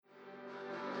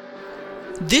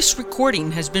This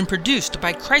recording has been produced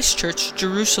by Christ Church,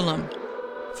 Jerusalem.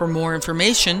 For more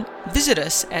information, visit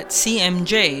us at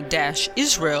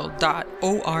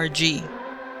cmj-israel.org.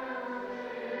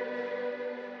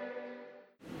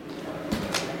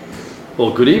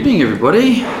 Well, good evening,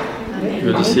 everybody.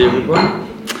 Good to see everybody.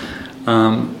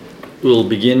 We'll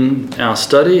begin our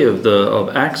study of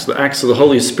Acts, the Acts of the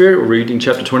Holy Spirit. We're reading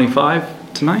chapter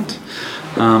 25 tonight.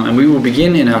 And we will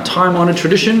begin in our time-honored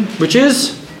tradition, which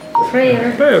is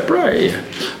prayer. Pray.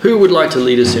 Who would like to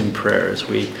lead us in prayer as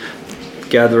we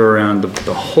gather around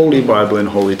the Holy Bible in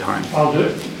holy time? I'll do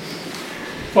it.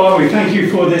 Father, we thank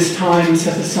you for this time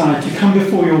set aside to come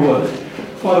before your word.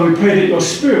 Father, we pray that your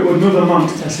Spirit would move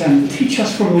amongst us and teach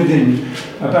us from within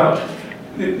about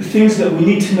the things that we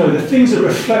need to know, the things that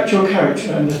reflect your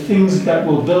character and the things that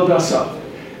will build us up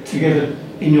together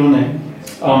in your name.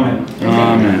 Amen.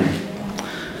 Amen.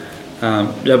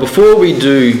 Now, before we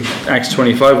do Acts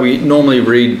 25, we normally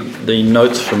read the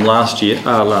notes from last year.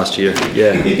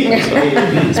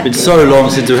 It's been so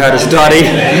long since we've had a study.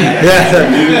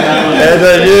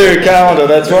 The new calendar,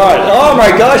 that's right. Oh my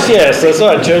gosh, yes, that's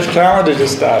right. Church calendar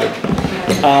just started.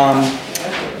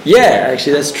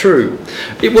 Actually, that's true.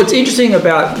 What's interesting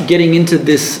about getting into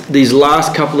these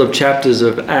last couple of chapters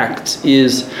of Acts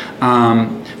is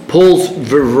Paul's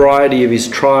variety of his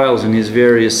trials and his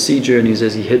various sea journeys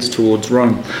as he heads towards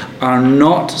Rome are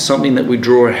not something that we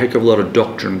draw a heck of a lot of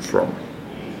doctrine from.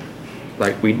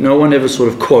 No one ever sort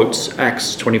of quotes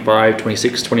Acts 25,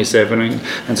 26, 27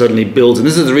 and suddenly builds. And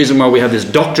this is the reason why we have this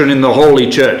doctrine in the Holy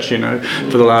Church,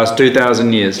 for the last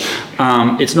 2,000 years.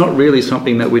 It's not really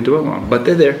something that we dwell on, but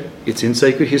they're there. It's in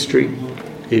sacred history.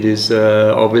 It is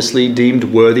obviously deemed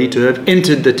worthy to have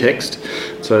entered the text,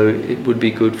 so it would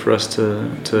be good for us to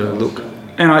look.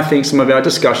 And I think some of our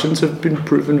discussions have been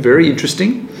proven very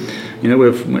interesting.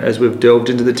 As we've delved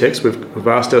into the text, we've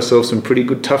asked ourselves some pretty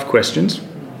good tough questions,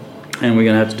 and we're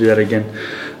going to have to do that again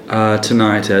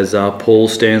tonight as Paul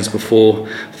stands before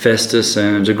Festus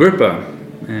and Agrippa.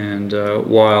 And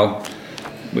while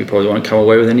we probably won't come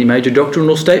away with any major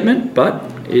doctrinal statement, but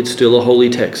it's still a holy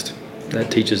text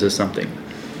that teaches us something.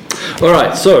 All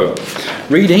right, so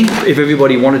reading, if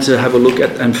everybody wanted to have a look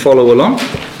at and follow along.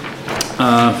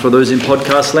 For those in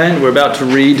podcast land, we're about to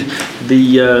read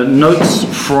the notes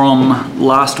from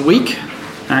last week,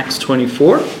 Acts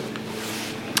 24,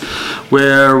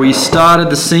 where we started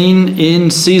the scene in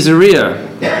Caesarea.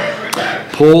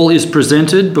 Paul is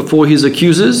presented before his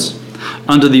accusers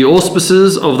under the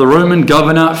auspices of the Roman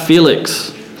governor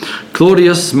Felix.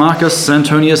 Claudius Marcus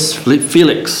Antonius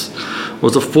Felix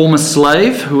was a former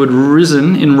slave who had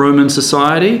risen in Roman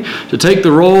society to take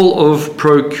the role of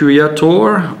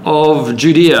procurator of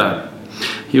Judea.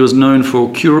 He was known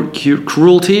for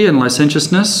cruelty and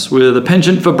licentiousness with a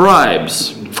penchant for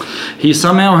bribes. He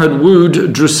somehow had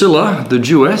wooed Drusilla, the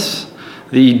Jewess,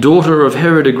 the daughter of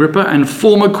Herod Agrippa and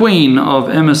former queen of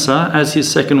Emesa, as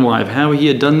his second wife. How he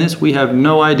had done this, we have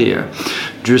no idea.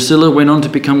 Drusilla went on to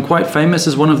become quite famous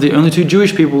as one of the only two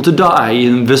Jewish people to die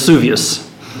in Vesuvius.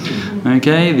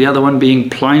 Okay, the other one being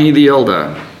Pliny the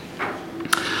Elder.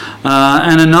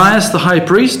 Ananias the high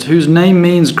priest, whose name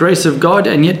means grace of God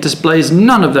and yet displays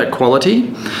none of that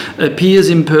quality, appears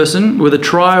in person with a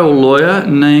trial lawyer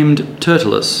named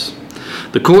Tertullus.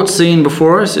 The court scene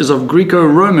before us is of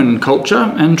Greco-Roman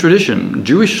culture and tradition.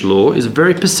 Jewish law is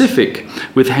very pacific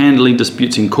with handling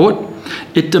disputes in court.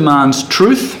 It demands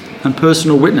truth and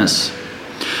personal witness.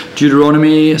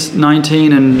 Deuteronomy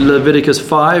 19 and Leviticus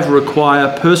 5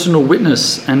 require personal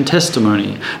witness and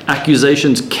testimony.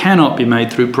 Accusations cannot be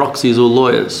made through proxies or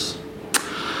lawyers.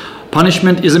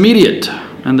 Punishment is immediate,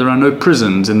 and there are no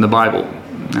prisons in the Bible.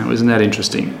 Now, isn't that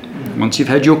interesting? Once you've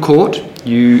had your court,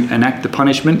 you enact the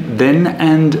punishment then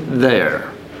and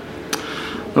there.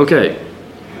 Okay.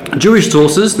 Jewish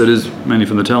sources, that is mainly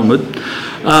from the Talmud,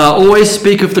 always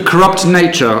speak of the corrupt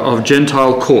nature of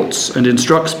Gentile courts and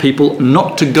instructs people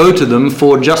not to go to them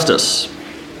for justice,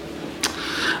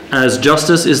 as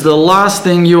justice is the last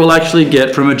thing you will actually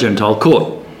get from a Gentile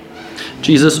court.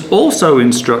 Jesus also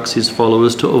instructs his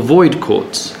followers to avoid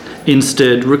courts,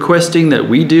 instead requesting that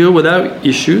we deal with our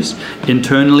issues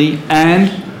internally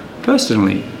and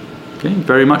personally. Okay?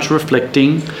 Very much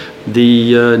reflecting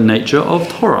the nature of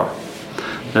Torah.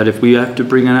 That if we have to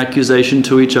bring an accusation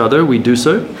to each other, we do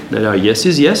so. That our yes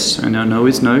is yes and our no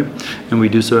is no, and we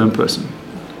do so in person.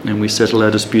 And we settle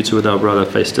our disputes with our brother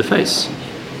face to face.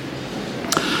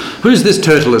 Who's this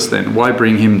Tertullus then? Why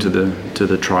bring him to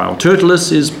the trial?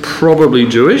 Tertullus is probably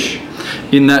Jewish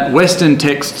in that Western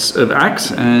texts of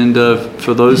Acts, and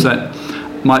for those that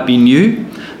might be new,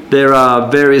 there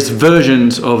are various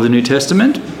versions of the New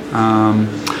Testament.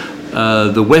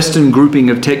 The Western grouping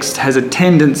of text has a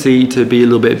tendency to be a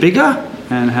little bit bigger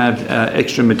and have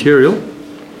extra material.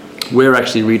 We're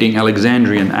actually reading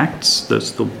Alexandrian Acts.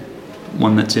 That's the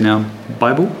one that's in our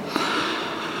Bible.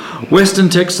 Western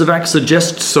texts of Acts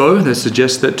suggest so. They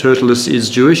suggest that Tertullus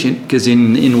is Jewish, because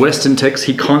in Western texts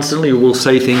he constantly will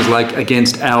say things like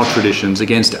against our traditions,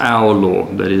 against our law,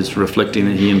 that is reflecting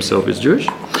that he himself is Jewish.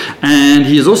 And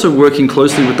he is also working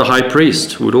closely with the high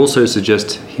priest, who would also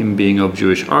suggest him being of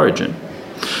Jewish origin.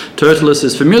 Tertullus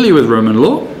is familiar with Roman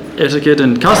law, etiquette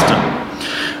and custom.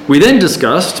 We then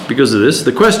discussed, because of this,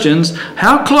 the questions: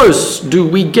 how close do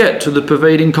we get to the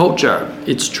pervading culture,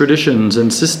 its traditions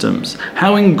and systems?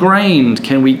 How ingrained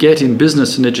can we get in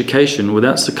business and education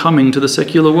without succumbing to the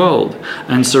secular world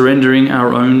and surrendering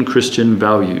our own Christian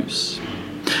values?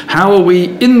 How are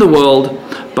we in the world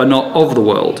but not of the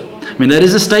world? I mean, that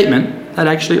is a statement that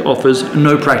actually offers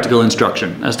no practical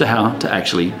instruction as to how to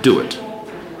actually do it.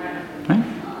 Okay?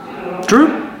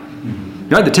 True?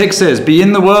 Right, the text says, be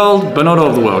in the world, but not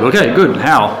of the world. Okay, good.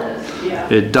 How?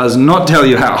 It does not tell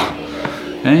you how.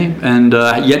 Okay? And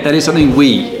yet that is something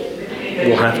we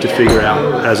will have to figure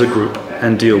out as a group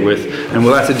and deal with. And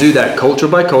we'll have to do that culture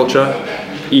by culture,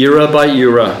 era by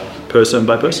era, person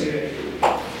by person.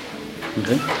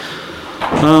 Okay?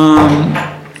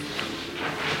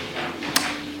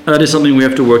 That is something we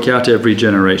have to work out every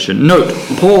generation. Note,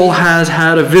 Paul has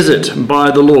had a visit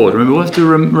by the Lord. Remember, we have to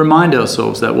remind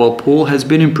ourselves that while Paul has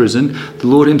been in prison, the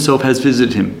Lord himself has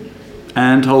visited him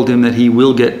and told him that he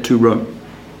will get to Rome.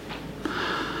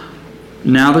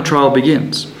 Now the trial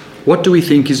begins. What do we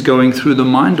think is going through the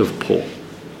mind of Paul?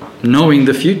 Knowing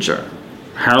the future,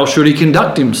 how should he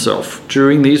conduct himself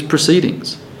during these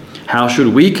proceedings? How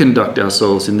should we conduct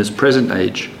ourselves in this present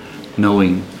age,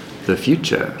 knowing the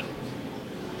future?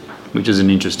 Which is an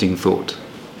interesting thought.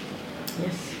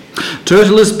 Yes.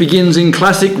 Tertullus begins in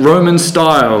classic Roman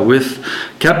style with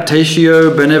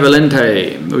captatio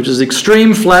benevolente, which is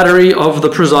extreme flattery of the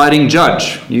presiding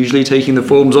judge, usually taking the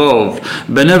forms of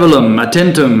benevolum,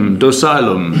 attentum,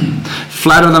 docilum.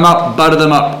 Flatter them up, butter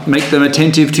them up, make them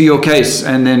attentive to your case,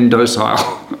 and then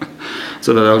docile,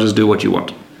 so that they'll just do what you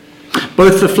want.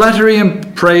 Both the flattery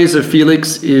and praise of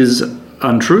Felix is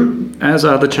untrue, as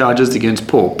are the charges against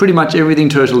Paul. Pretty much everything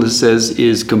Tertullus says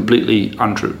is completely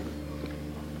untrue.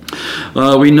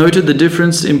 We noted the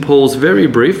difference in Paul's very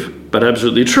brief, but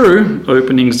absolutely true,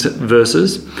 opening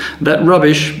verses, that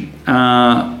rubbish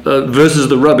versus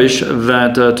the rubbish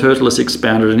that Tertullus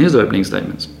expounded in his opening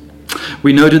statements.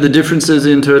 We noted the differences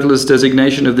in Tertullus'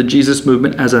 designation of the Jesus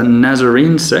movement as a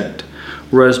Nazarene sect,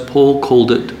 whereas Paul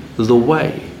called it the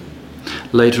Way.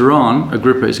 Later on,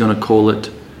 Agrippa is going to call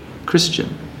it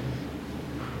Christian.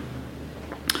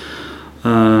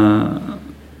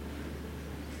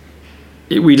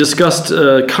 We discussed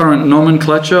current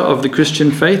nomenclature of the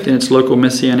Christian faith in its local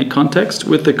messianic context,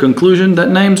 with the conclusion that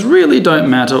names really don't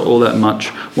matter all that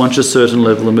much once a certain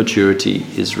level of maturity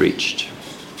is reached.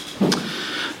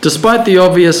 Despite the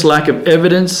obvious lack of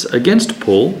evidence against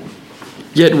Paul,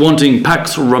 yet wanting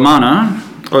Pax Romana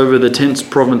over the tense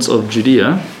province of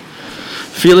Judea,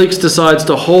 Felix decides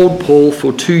to hold Paul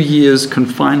for 2 years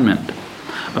confinement,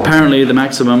 apparently the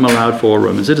maximum allowed for a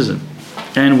Roman citizen.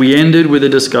 And we ended with a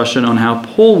discussion on how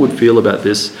Paul would feel about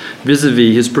this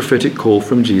vis-a-vis his prophetic call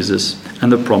from Jesus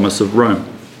and the promise of Rome,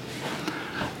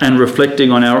 and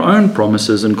reflecting on our own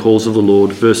promises and calls of the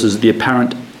Lord versus the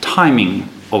apparent timing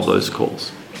of those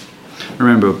calls.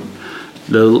 Remember,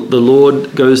 the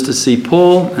Lord goes to see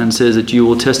Paul and says that you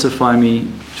will testify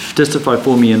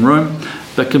for me in Rome,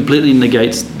 but completely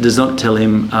does not tell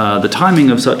him the timing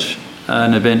of such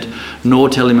an event, nor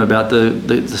tell him about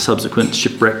the subsequent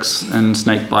shipwrecks and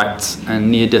snake bites and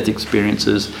near-death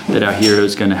experiences that our hero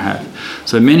is going to have.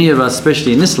 So many of us,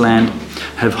 especially in this land,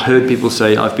 have heard people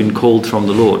say, I've been called from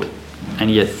the Lord, and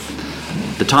yet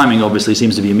the timing obviously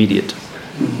seems to be immediate.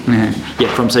 Yet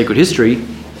from sacred history,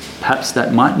 perhaps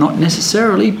that might not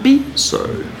necessarily be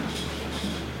so.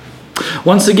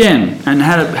 Once again, and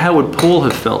how would Paul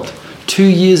have felt? 2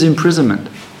 years imprisonment,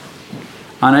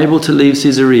 unable to leave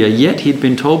Caesarea, yet he'd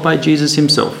been told by Jesus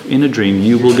himself in a dream,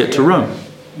 you will get to Rome.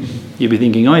 You'd be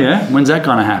thinking, oh yeah, when's that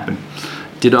going to happen?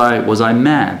 Was I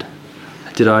mad?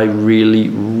 Did I really,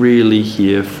 really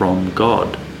hear from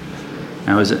God?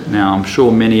 Now I'm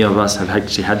sure many of us have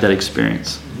actually had that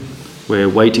experience, where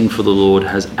waiting for the Lord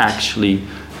has actually,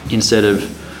 instead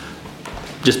of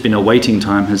just been a waiting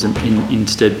time, has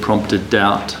instead prompted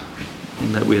doubt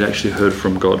in that we had actually heard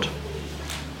from God.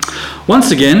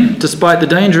 Once again, despite the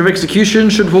danger of execution,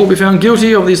 should Paul be found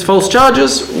guilty of these false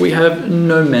charges, we have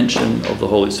no mention of the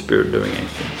Holy Spirit doing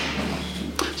anything.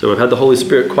 So we've had the Holy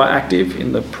Spirit quite active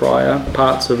in the prior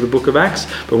parts of the book of Acts,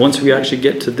 but once we actually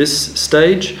get to this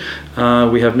stage,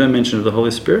 we have no mention of the Holy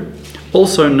Spirit.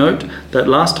 Also note that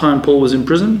last time Paul was in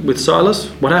prison with Silas,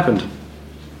 what happened?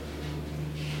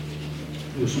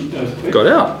 Got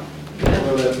out.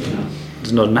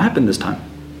 It's not going to happen this time.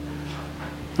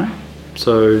 Right?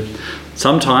 So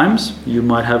sometimes you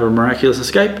might have a miraculous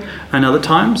escape, and other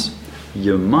times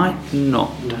you might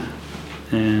not.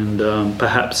 And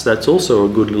perhaps that's also a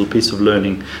good little piece of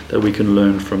learning that we can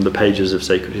learn from the pages of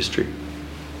sacred history.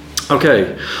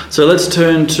 Okay, so let's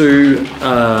turn to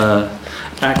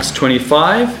Acts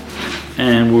 25,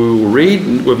 and we'll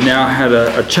read. We've now had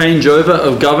a changeover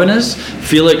of governors.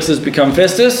 Felix has become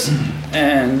Festus,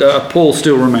 and Paul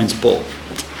still remains Paul.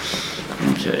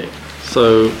 Okay,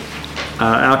 so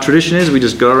our tradition is we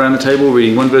just go around the table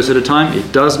reading one verse at a time.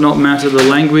 It does not matter the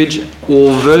language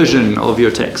or version of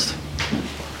your text.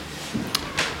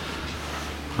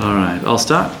 All right, I'll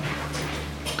start.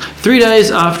 3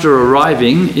 days after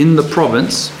arriving in the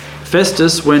province,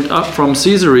 Festus went up from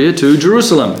Caesarea to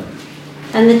Jerusalem.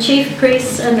 And the chief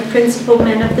priests and the principal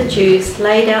men of the Jews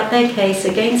laid out their case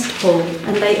against Paul,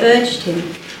 and they urged him,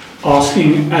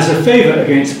 asking as a favour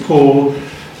against Paul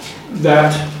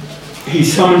that he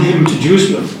summon him to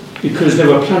Jerusalem, because they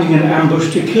were planning an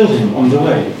ambush to kill him on the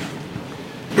way.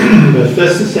 But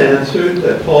Festus answered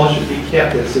that Paul should be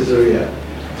kept at Caesarea,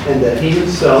 and that he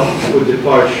himself would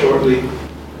depart shortly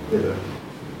thither.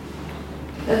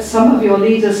 Let some of your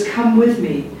leaders come with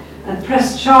me and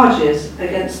press charges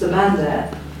against the man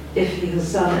there if he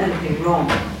has done anything wrong.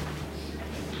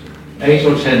 8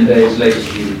 or 10 days later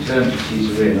he returned to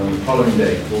Caesarea, and on the following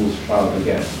day Paul's trial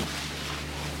began.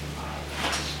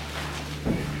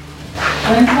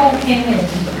 When Paul came in,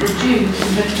 the Jews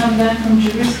who had come back from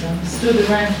Jerusalem stood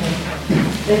around him.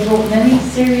 They brought many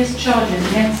serious charges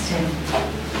against him,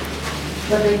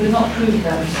 but they could not prove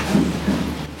them.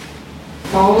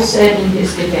 Paul said in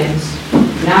his defense,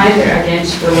 "Neither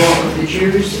against the law of the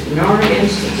Jews, nor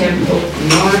against the temple,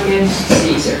 nor against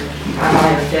Caesar have I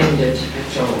offended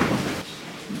at all."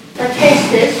 But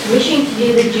Festus, wishing to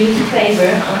do the Jews a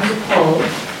favour unto Paul,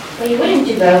 were you willing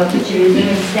to go up to Jerusalem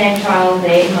and stand trial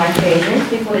there in my presence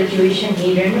before the Jewish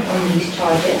Sanhedrin on these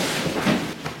charges?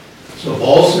 So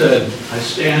Paul said, "I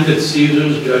stand at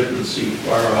Caesar's judgment seat,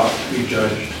 far off to be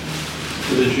judged.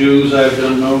 To the Jews I have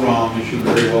done no wrong, as you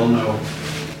very well know.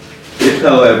 If,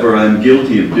 however, I am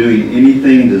guilty of doing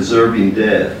anything deserving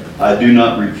death, I do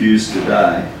not refuse to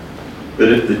die. But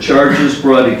if the charges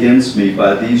brought against me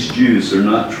by these Jews are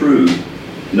not true,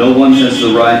 no one has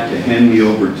the right to hand me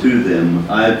over to them.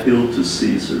 I appeal to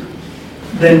Caesar."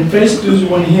 Then Festus,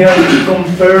 when he had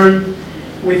conferred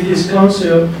with his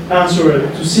council,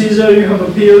 answered, "To Caesar you have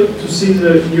appealed, to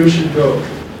Caesar you should go."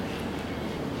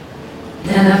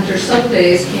 Then after some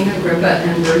days, King Agrippa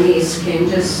and Bernice came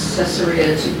to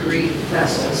Caesarea to greet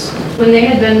Festus. When they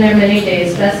had been there many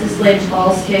days, Festus laid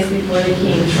Paul's case before the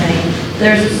king, saying,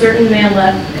 "There is a certain man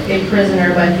left a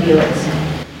prisoner by Felix,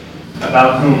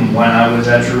 about whom, when I was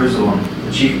at Jerusalem,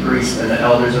 the chief priests and the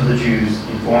elders of the Jews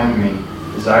informed me,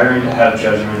 desiring to have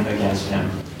judgment against him.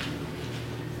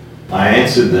 I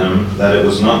answered them that it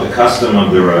was not the custom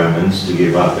of the Romans to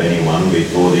give up anyone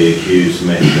before the accused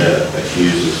met the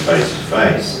accusers face to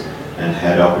face and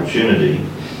had opportunity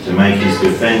to make his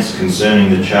defense concerning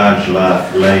the charge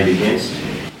laid against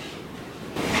him.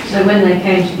 So when they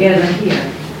came together here,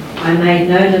 I made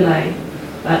no delay,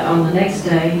 but on the next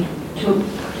day took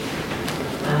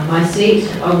my seat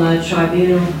on the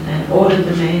tribunal and ordered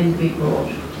the man be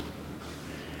brought.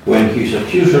 When his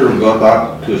accuser got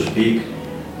up to speak,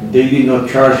 they did not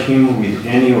charge him with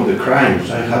any of the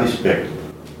crimes I had expected,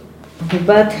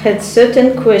 but had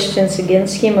certain questions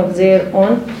against him of their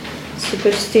own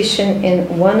superstition, and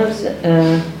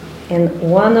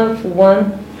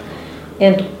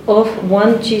of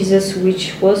one Jesus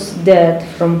which was dead,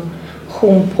 from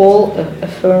whom Paul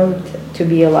affirmed to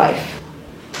be alive.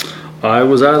 I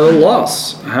was at a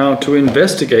loss how to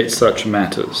investigate such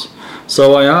matters.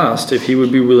 So I asked if he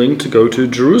would be willing to go to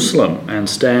Jerusalem and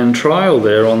stand trial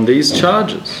there on these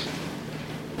charges.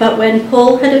 But when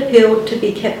Paul had appealed to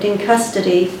be kept in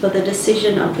custody for the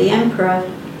decision of the emperor,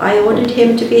 I ordered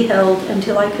him to be held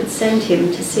until I could send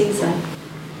him to Caesar.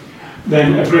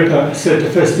 Then Agrippa said to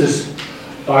Festus,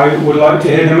 "I would like to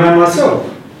hear the man myself."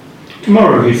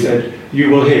 "Tomorrow," he said,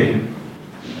 "you will hear him."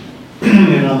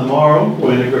 And on the morrow,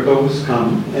 when Agrippa was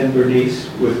come, and Bernice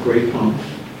with great pomp,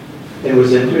 and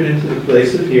was entered into the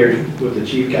place of hearing with the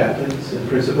chief captains and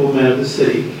principal men of the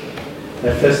city,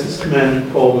 at Festus'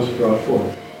 commandment Paul was brought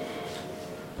forth.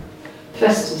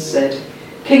 Festus said,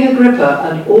 "King Agrippa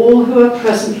and all who are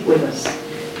present with us,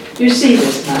 You see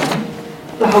this man?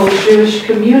 The whole Jewish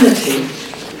community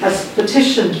has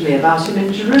petitioned me about him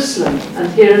in Jerusalem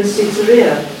and here in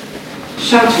Caesarea,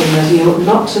 shouting that he ought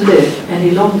not to live any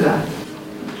longer.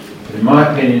 But in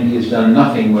my opinion, he has done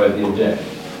nothing worthy of death.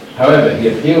 However, he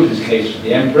appealed his case to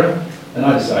the emperor, and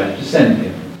I decided to send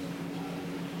him.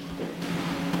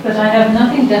 But I have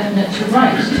nothing definite to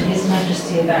write to His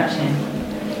Majesty about him.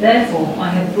 Therefore, I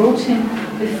have brought him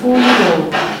before you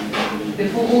all,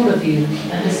 before all of you,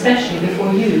 and especially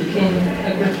before you, King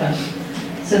Agrippa,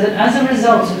 so that as a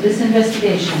result of this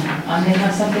investigation, I may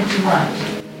have something to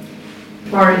write.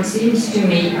 For it seems to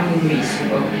me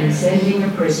unreasonable in sending a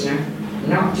prisoner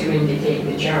not to indicate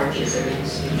the charges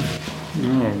against him.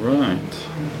 All right.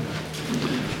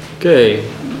 Okay.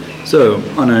 So,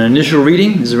 on an initial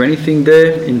reading, is there anything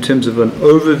there in terms of an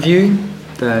overview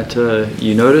that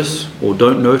you notice or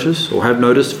don't notice or have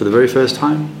noticed for the very first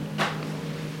time?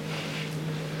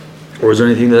 Or is there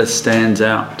anything that stands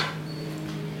out?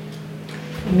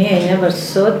 Me, I never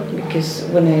thought, because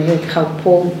when I read how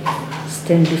Paul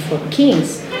stand before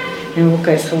kings, and look,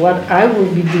 I said, what I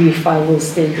will be do if I will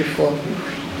stand before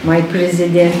my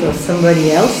president or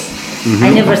somebody else. Mm-hmm. I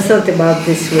never thought about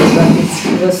this way,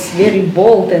 but it was very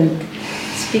bold and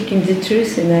speaking the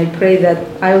truth, and I pray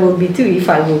that I will be too if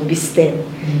I will be stand,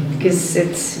 because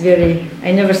it's very,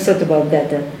 I never thought about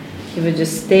that. He would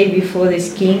just stay before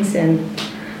these kings and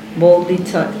boldly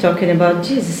talking about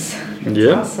Jesus. It's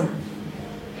awesome.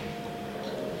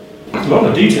 There's a lot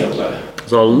of detail there.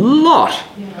 There's a lot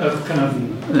of kind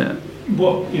of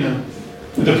what, you know,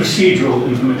 the procedural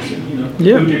information, you know,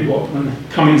 who did what,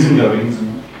 and comings and goings.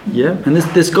 Yeah, and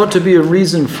there's got to be a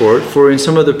reason for it. For in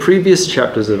some of the previous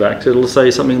chapters of Acts, it'll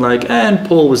say something like, and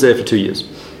Paul was there for 2 years.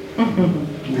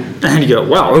 And you go,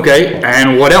 wow, okay,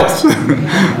 and what else?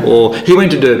 Or he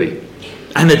went to Derby,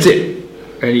 and that's it.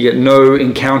 And you get no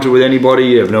encounter with anybody,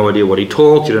 you have no idea what he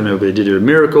talked, you don't know whether he did a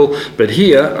miracle. But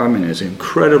here, I mean, there's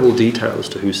incredible detail as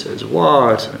to who says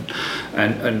what,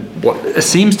 and what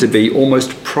seems to be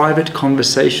almost private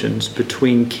conversations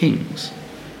between kings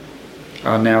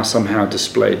are now somehow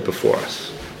displayed before us.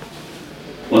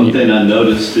 One thing I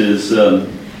noticed is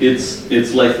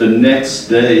it's like the next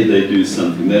day they do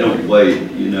something. They don't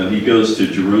wait. You know, he goes to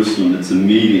Jerusalem. It's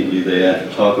immediately they have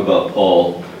to talk about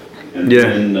Paul. And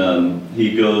then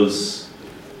he goes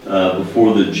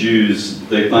before the Jews.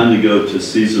 They finally go to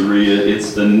Caesarea.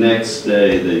 It's the next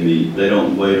day they meet. They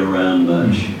don't wait around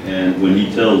much. And when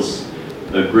he tells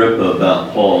Agrippa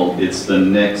about Paul, it's the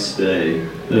next day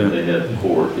that they have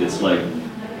court. It's like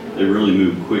they really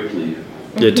move quickly.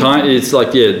 Yeah, it's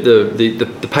like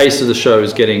the pace of the show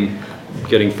is getting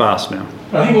fast now.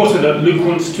 I think also that Luke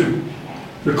wants to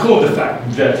record the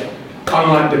fact that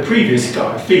unlike the previous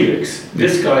guy, Felix,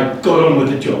 this guy got on with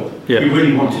the job. He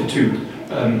really wanted to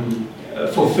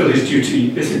fulfill his duty.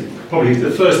 This is probably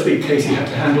the first big case he had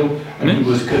to handle, and he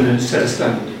was going to set a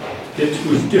standard. It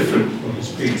was different from his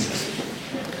predecessor.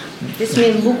 This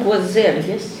means Luke was there,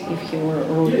 yes? If he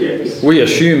wrote this. We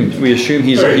assume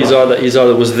he's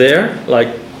either was there, like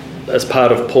as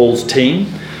part of Paul's team,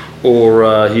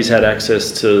 or he's had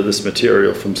access to this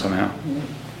material from somehow.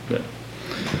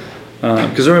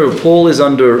 Because remember, Paul is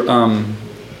under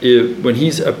when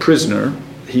he's a prisoner,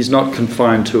 he's not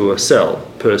confined to a cell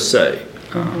per se.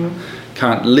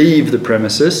 Can't leave the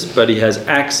premises, but he has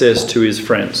access to his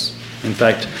friends. In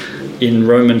fact, in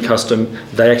Roman custom,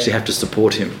 they actually have to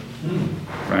support him.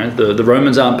 Right? The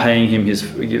Romans aren't paying him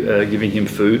giving him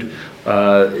food.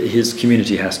 His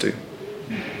community has to,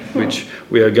 which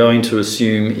we are going to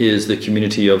assume is the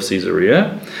community of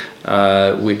Caesarea,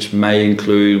 which may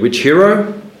include which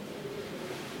hero?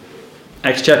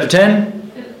 Acts chapter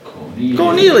 10?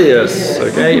 Cornelius.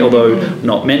 Okay, although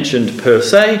not mentioned per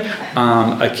se,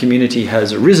 a community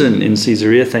has arisen in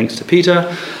Caesarea thanks to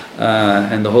Peter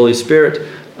and the Holy Spirit.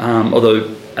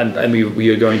 Although. And we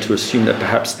are going to assume that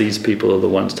perhaps these people are the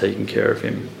ones taking care of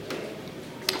him.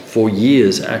 For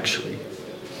years, actually.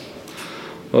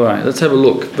 All right, let's have a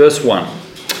look. Verse 1.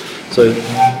 So,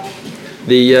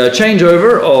 the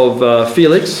changeover of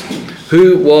Felix,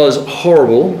 who was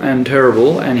horrible and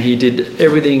terrible, and he did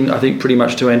everything, I think, pretty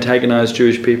much to antagonize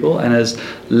Jewish people, and has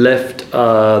left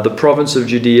the province of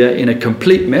Judea in a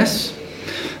complete mess.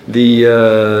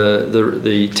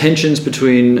 The tensions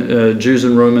between Jews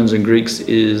and Romans and Greeks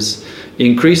is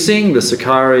increasing. The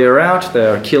Sicarii are out. They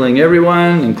are killing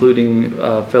everyone, including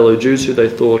fellow Jews who they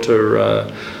thought are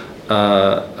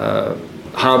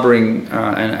harboring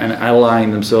and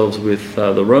allying themselves with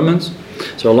the Romans.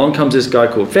 So along comes this guy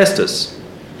called Festus.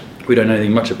 We don't know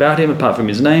anything much about him apart from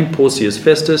his name, Porcius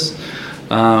Festus.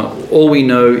 All we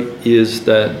know is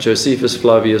that Josephus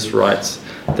Flavius writes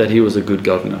that he was a good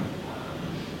governor,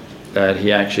 that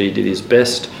he actually did his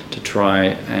best to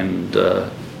try and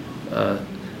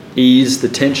ease the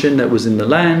tension that was in the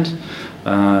land.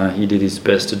 He did his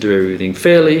best to do everything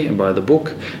fairly and by the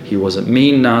book. He wasn't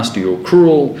mean, nasty or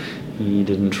cruel. He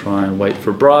didn't try and wait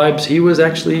for bribes. He was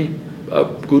actually a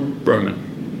good Roman.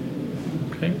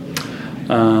 Okay.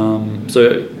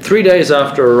 So 3 days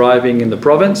after arriving in the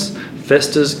province,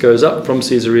 Festus goes up from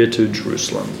Caesarea to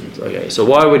Jerusalem. Okay, so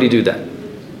why would he do that?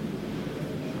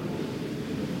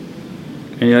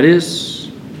 Any ideas?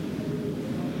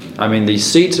 I mean, the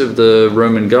seat of the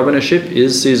Roman governorship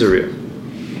is Caesarea.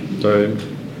 So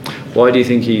why do you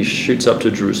think he shoots up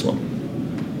to Jerusalem?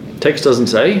 Text doesn't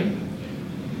say.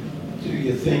 Do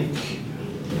you think,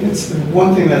 it's the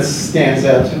one thing that stands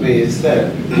out to me is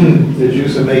that the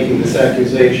Jews are making this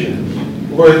accusation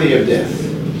worthy of death.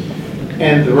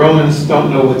 And the Romans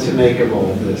don't know what to make of all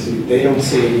of this. They don't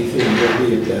see anything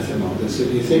worthy of death in all this. So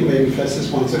do you think maybe Festus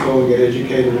wants to go and get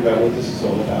educated about what this is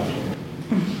all about?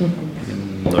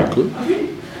 No clue. I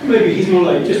think maybe he's more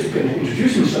like just going to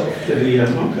introduce himself to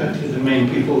the main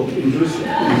people in Jerusalem,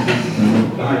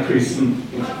 the high priest. And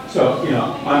so,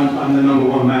 I'm the number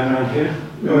one man around here.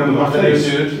 Remember my face.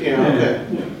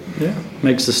 Yeah.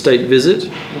 Makes a state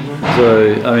visit.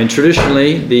 So, I mean,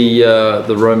 traditionally,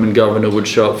 the Roman governor would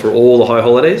show up for all the high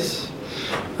holidays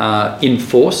in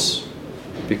force,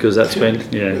 because that's when,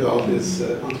 with all his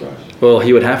entourage. Well,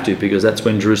 he would have to, because that's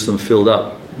when Jerusalem filled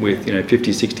up with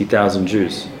 50, 60,000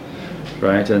 Jews,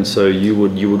 right? And so you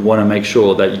would want to make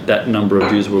sure that that number of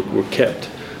Jews were kept.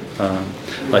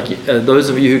 Those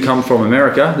of you who come from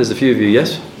America, there's a few of you,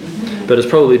 yes, but it's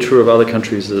probably true of other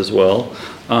countries as well.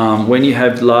 When you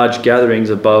have large gatherings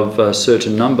above a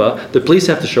certain number, the police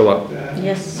have to show up.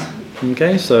 Yes.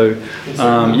 Okay, so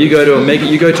you go to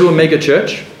a mega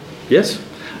church, yes,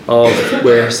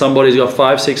 where somebody's got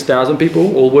 5,000-6,000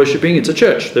 people all worshipping. It's a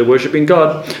church. They're worshipping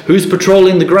God. Who's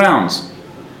patrolling the grounds?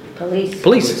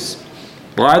 Police.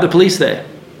 Why are the police there?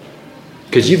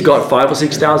 Because you've got 5,000 or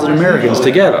 6,000 Americans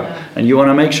together, and you want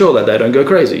to make sure that they don't go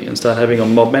crazy and start having a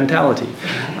mob mentality.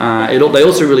 They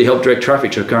also really help direct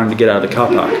traffic to trying to get out of the car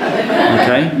park.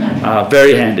 Okay,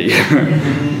 very handy.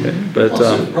 But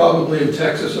probably in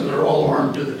Texas, and they're all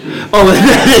armed to the teeth. Oh,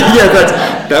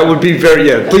 yeah, that would be very.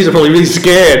 Yeah, police are probably really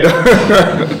scared.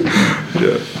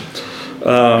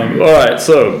 All right,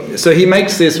 so he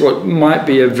makes this what might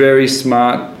be a very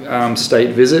smart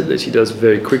state visit that he does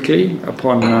very quickly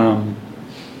upon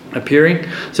appearing.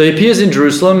 So he appears in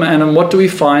Jerusalem, and what do we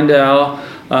find our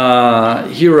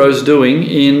heroes doing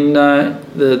in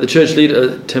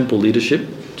the temple leadership,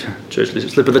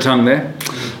 slip of the tongue there,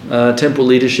 temple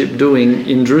leadership doing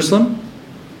in Jerusalem?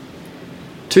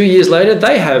 2 years later,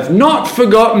 they have not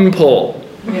forgotten Paul.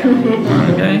 Yeah.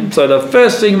 Okay, so the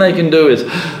first thing they can do is,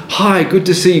 hi, good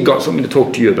to see you, got something to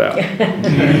talk to you about.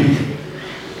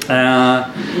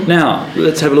 Now,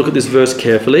 let's have a look at this verse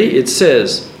carefully. It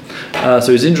says,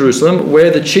 so he's in Jerusalem, where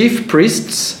the chief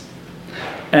priests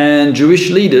and Jewish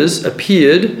leaders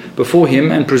appeared before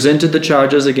him and presented the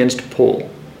charges against Paul.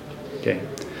 Okay.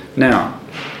 Now,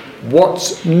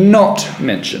 what's not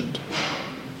mentioned?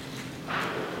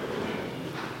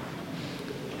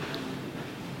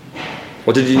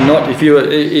 What did you not? If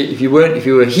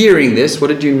you were hearing this, what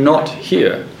did you not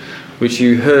hear, which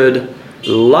you heard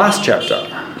last chapter?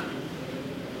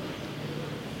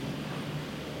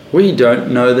 We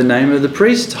don't know the name of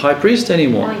the high priest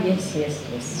anymore. Oh,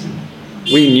 yes.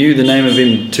 We knew the name of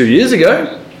him 2 years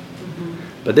ago,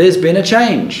 but there's been a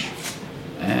change,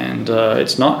 and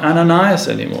it's not Ananias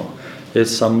anymore.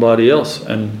 It's somebody else,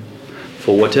 and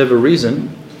for whatever reason,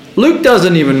 Luke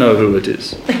doesn't even know who it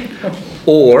is,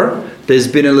 or there's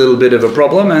been a little bit of a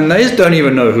problem, and they don't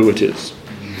even know who it is.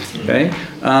 Okay,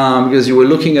 because you were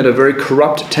looking at a very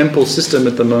corrupt temple system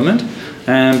at the moment.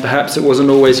 And perhaps it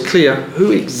wasn't always clear who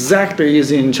exactly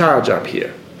is in charge up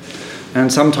here.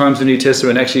 And sometimes the New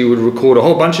Testament actually would record a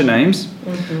whole bunch of names,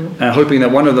 hoping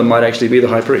that one of them might actually be the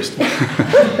high priest.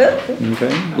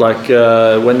 Okay, like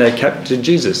when they captured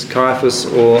Jesus, Caiaphas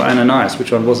or Ananias,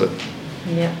 which one was it?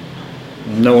 Yeah.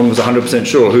 No one was 100%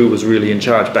 sure who was really in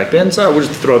charge back then, so we'll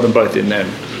just throw them both in there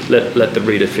and let the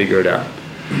reader figure it out.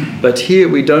 But here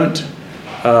we don't,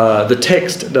 the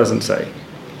text doesn't say.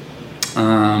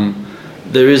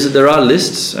 There are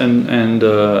lists, and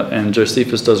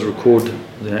Josephus does record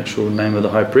the actual name of the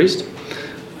high priest,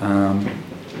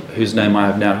 whose name I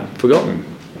have now forgotten.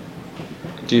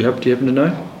 Do you happen to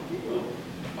know?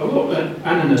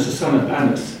 Ananias, the son of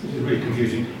Annas, which is really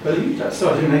confusing. But I think that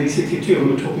started in 1862, and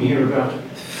we're talking here about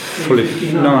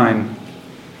 59.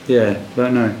 Yeah,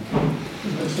 don't know.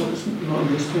 so it's not on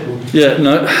this table. Yeah,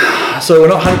 no. So we're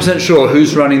not 100% sure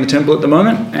who's running the temple at the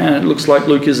moment, and it looks like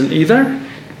Luke isn't either.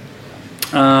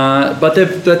 But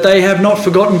they have not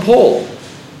forgotten Paul.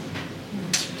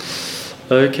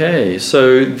 Okay,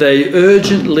 so they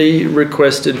urgently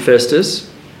requested Festus,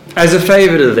 as a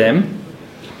favour to them,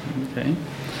 okay,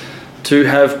 to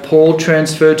have Paul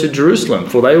transferred to Jerusalem,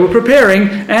 for they were preparing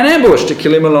an ambush to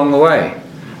kill him along the way.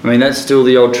 I mean, that's still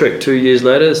the old trick. 2 years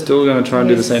later, still going to try and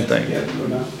do the same thing.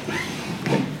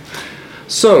 Okay.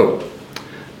 So,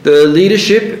 the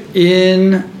leadership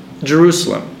in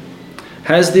Jerusalem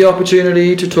has the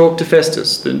opportunity to talk to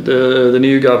Festus, the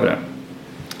new governor.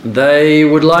 They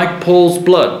would like Paul's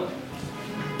blood.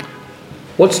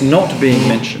 What's not being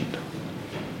mentioned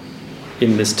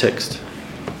in this text?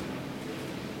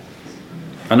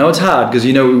 I know it's hard because,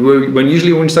 you know, when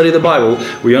we study the Bible,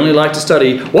 we only like to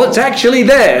study what's actually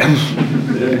there.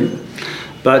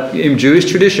 But in Jewish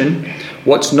tradition,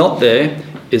 what's not there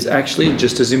is actually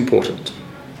just as important.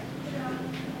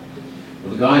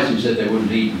 Well, the guys who said they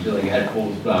wouldn't eat until they had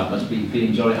Paul's blood must be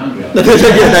feeling jolly hungry. Yeah,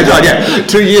 that's right, yeah.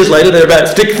 2 years later, they're about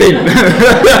stick thin.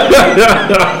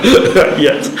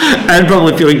 Yes. And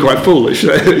probably feeling quite foolish.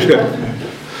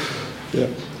 Yeah.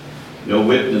 No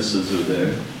witnesses are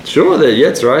there. Sure,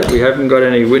 that's right. We haven't got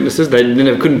any witnesses. They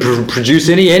couldn't produce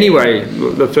any anyway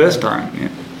the first time. Yeah.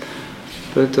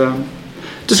 But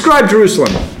describe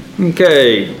Jerusalem.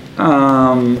 Okay.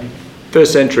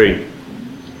 First century.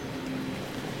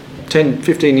 10,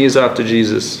 15 years after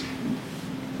Jesus.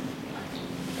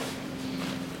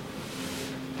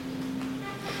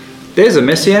 There's a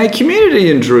Messianic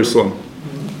community in Jerusalem.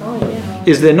 Oh, yeah.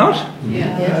 Is there not?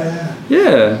 Yeah.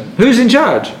 Yeah. Who's in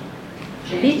charge?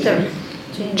 Peter.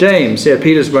 James. Yeah,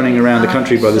 Peter's running around the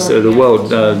country by the world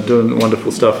doing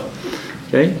wonderful stuff.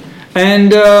 Okay.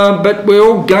 And but we're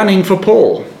all gunning for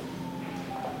Paul.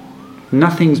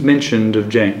 Nothing's mentioned of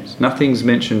James. Nothing's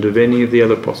mentioned of any of the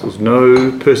other apostles.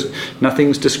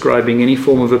 Nothing's describing any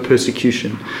form of a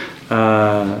persecution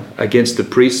against the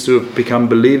priests who have become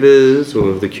believers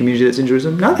or the community that's in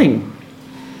Jerusalem. Nothing.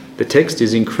 The text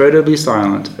is incredibly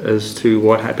silent as to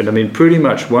what happened. I mean, pretty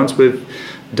much once we've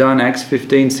done Acts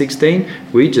 15, 16,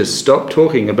 we just stop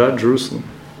talking about Jerusalem.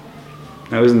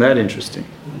 Now, isn't that interesting?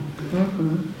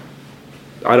 Mm-hmm.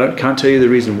 I can't tell you the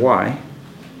reason why.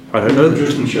 I don't know. The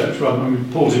Jerusalem church, rather. I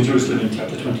mean, Paul's in Jerusalem in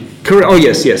chapter 20. Correct. Oh,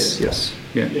 yes.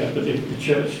 Yeah. Yeah, but the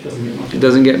church doesn't get much. It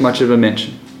doesn't get much of a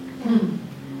mention.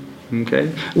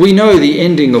 Okay. We know the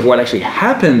ending of what actually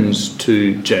happens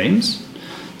to James.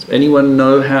 Does anyone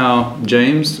know how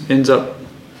James ends up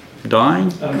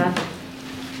dying?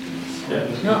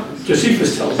 No.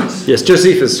 Josephus tells us. Yes,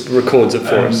 Josephus records it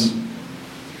for us.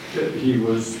 That he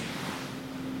was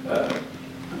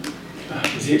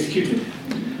he executed?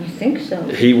 I think so.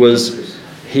 He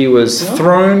was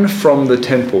thrown from the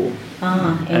temple,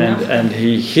 and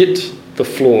he hit the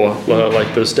floor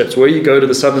like those steps. Where you go to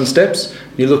the southern steps,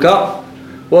 you look up.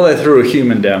 Well, they threw a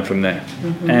human down from there,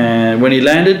 and when he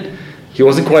landed, he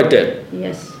wasn't quite dead.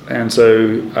 Yes. And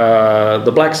so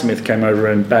the blacksmith came over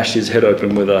and bashed his head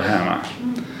open with a hammer.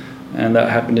 And that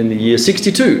happened in the year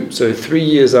 62, so 3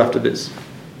 years after this.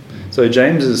 So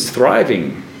James is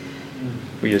thriving,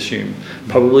 we assume.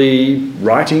 Probably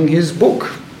writing his book,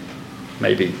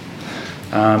 maybe.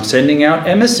 Sending out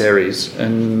emissaries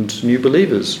and new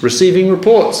believers. Receiving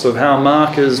reports of how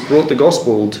Mark has brought the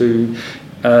gospel to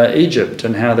Egypt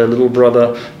and how their little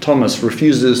brother Thomas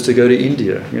refuses to go to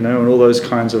India, and all those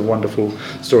kinds of wonderful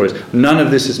stories. None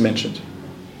of this is mentioned.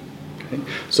 Okay?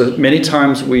 So many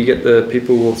times we get the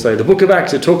people will say, the book of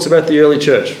Acts, it talks about the early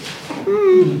church.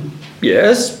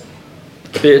 Yes,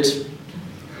 a bit.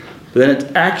 But then it's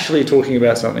actually talking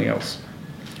about something else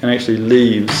and actually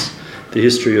leaves the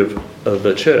history of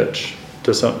the church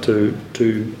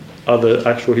to other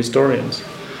actual historians.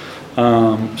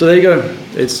 So there you go.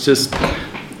 It's just,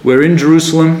 we're in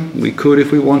Jerusalem. We could,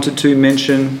 if we wanted to,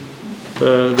 mention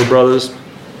the brothers.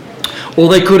 Or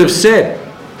they could have said,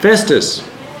 Festus,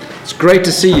 it's great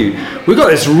to see you. We've got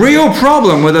this real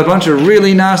problem with a bunch of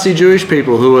really nasty Jewish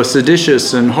people who are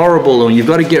seditious and horrible, and you've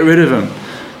got to get rid of them.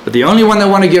 But the only one they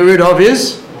want to get rid of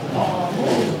is,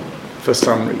 for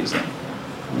some reason.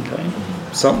 Okay.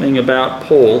 Something about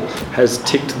Paul has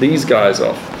ticked these guys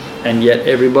off, and yet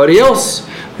everybody else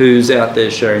who's out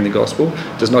there sharing the gospel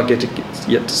does not get to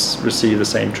receive the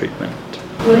same treatment.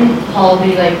 Wouldn't Paul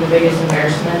be like the biggest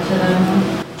embarrassment to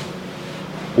them?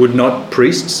 Would not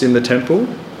priests in the temple?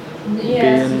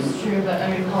 Yes, it's true, but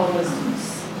I mean, Paul was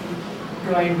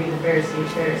going to be the Pharisee of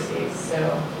Pharisees, so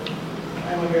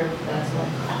I wonder if that's what.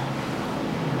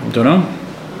 Don't know.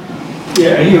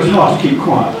 Yeah, and he was hard to keep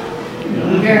quiet.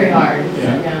 Very hard.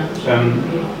 Yeah.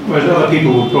 Whereas other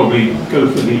people would probably go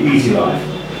for the easy life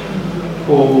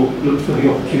or look for the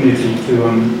opportunity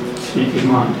to speak his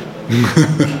mind.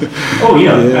 Oh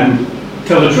yeah, and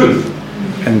tell the truth.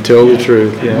 And tell the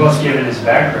truth, And yeah. plus, given his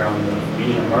background of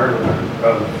being a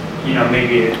murderer,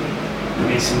 maybe it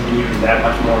makes him even that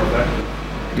much more effective.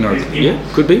 No, People-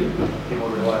 yeah, could be. People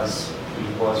realize he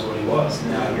was what he was,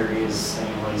 and now here he is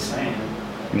saying what he's saying.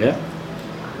 Yeah.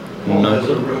 Paul No. has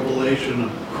a revelation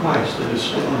of Christ that is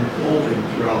still unfolding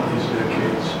throughout these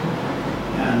decades.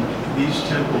 And these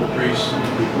temple priests and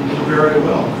people know very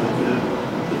well that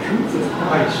the truth of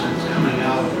Christ is coming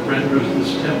out renders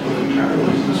this temple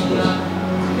entirely useless.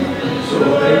 So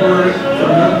they were, from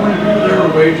that point of view, they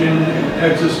were waging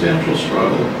an existential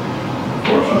struggle.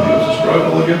 Unfortunately, it was a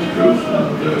struggle against truth and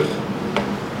the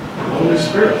Holy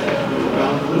Spirit that they were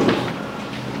bound to lose.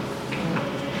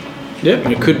 Yeah,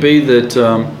 and it could be that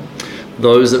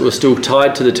those that were still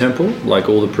tied to the temple, like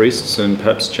all the priests and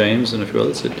perhaps James and a few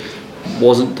others, it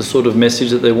wasn't the sort of message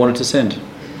that they wanted to send.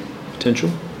 Potential?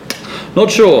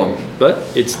 Not sure, but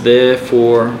it's there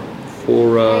for.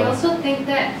 I also think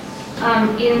that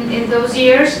in those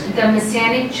years, the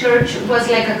Messianic Church was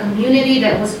like a community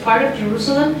that was part of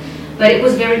Jerusalem, but it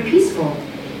was very peaceful.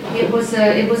 It was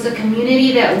a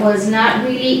community that was not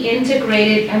really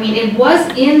integrated. I mean, it was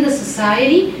in the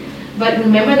society, but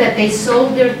remember that they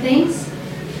sold their things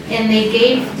and they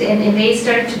gave, and they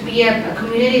started to be a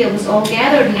community that was all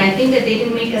gathered. And I think that they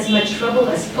didn't make as much trouble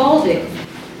as Paul did,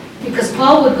 because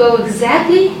Paul would go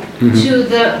exactly to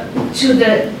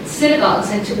the synagogues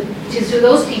and to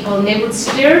those people, and they would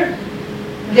stir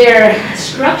their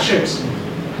structures,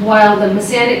 while the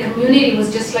Messianic community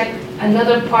was just like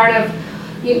another part of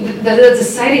the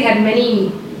society. Had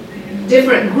many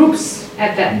different groups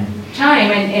at that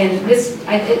time, and this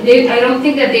I don't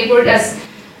think that they were as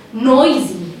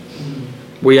noisy.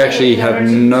 We actually have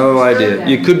no idea.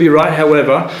 You could be right,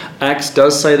 however, Acts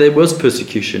does say there was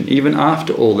persecution, even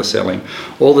after all the selling.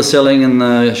 All the selling and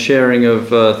the sharing of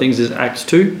things is Acts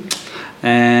 2.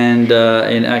 And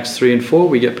in Acts 3 and 4,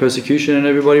 we get persecution and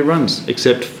everybody runs,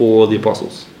 except for the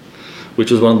apostles. Which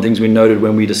was one of the things we noted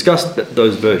when we discussed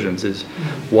those versions, is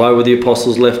why were the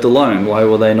apostles left alone? Why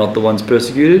were they not the ones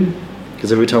persecuted?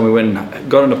 Because every time we went and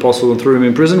got an apostle and threw him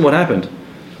in prison, what happened?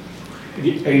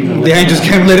 The angels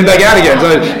came and let him back out again. So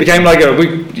it became like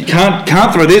you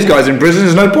can't throw these guys in prison.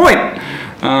 There's no point.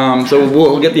 So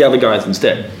we'll get the other guys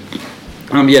instead.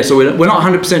 So we're not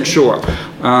 100% sure.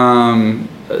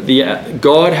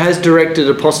 God has directed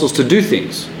apostles to do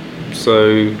things.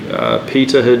 So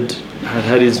Peter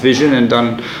had his vision and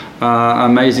done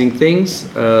amazing things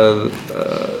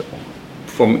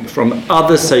from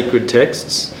other sacred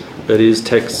texts. That is,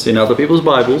 texts in other people's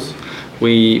Bibles.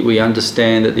 We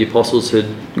understand that the apostles had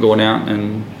gone out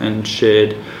and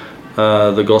shared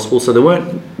the gospel. So they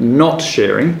weren't not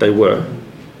sharing, they were.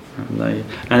 And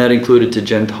that included to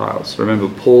Gentiles. Remember,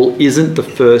 Paul isn't the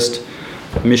first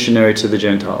missionary to the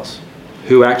Gentiles.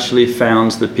 Who actually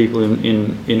founds the people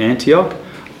in Antioch?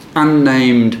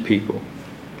 Unnamed people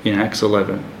in Acts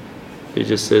 11. It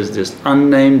just says this: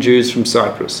 unnamed Jews from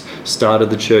Cyprus started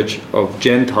the church of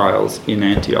Gentiles in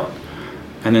Antioch.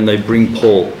 And then they bring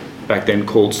Paul, back then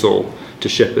called Saul, to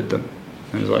shepherd them.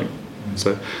 And he's like,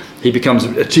 so he becomes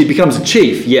a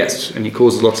chief, yes, and he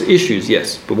causes lots of issues,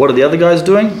 yes. But what are the other guys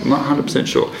doing? I'm not 100%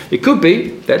 sure. It could be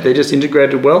that they just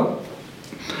integrated well,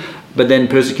 but then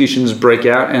persecutions break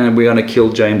out, and we're going to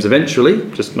kill James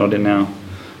eventually, just not in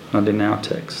our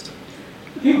text.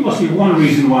 I think possibly one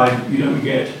reason why you don't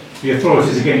get the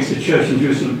authorities against the church in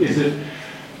Jerusalem is that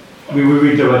we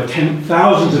read there were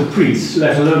thousands of priests,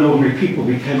 let alone ordinary people,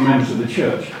 became members of the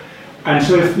church. And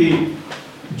so if the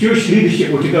Jewish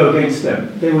leadership were to go against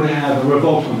them, they would have a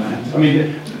revolt on their hands. I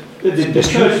mean, the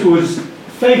church was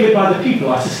favoured by the people,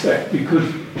 I suspect,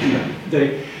 because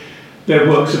their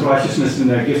works of righteousness and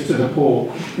their gifts to the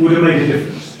poor would have made a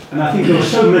difference. And I think there were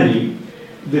so many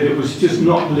that it was just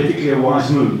not politically a wise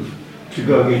move to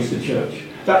go against the church.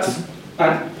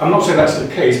 I'm not saying that's the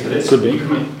case, but it could be.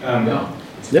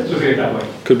 Look at it that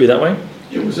way. Could be that way.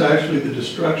 It was actually the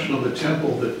destruction of the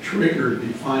temple that triggered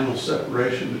the final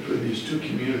separation between these two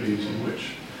communities, in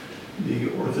which the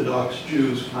Orthodox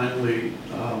Jews finally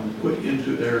put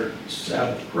into their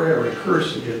Sabbath prayer a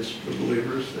curse against the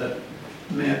believers that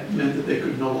meant that they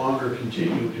could no longer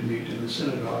continue to meet in the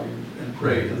synagogue and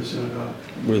pray in the synagogue.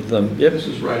 With them, yep. This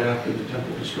is right after the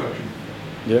temple destruction.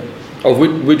 Yeah. Of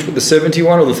which the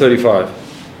 71 or the 35?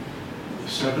 The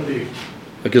 70.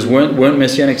 Because weren't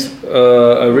Messianics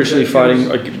originally fighting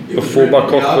before Bar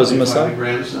Kokhba was the Messiah?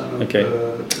 Grandson of okay.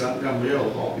 Gamaliel,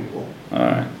 of all people. All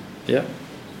right. Yeah.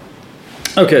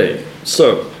 Okay.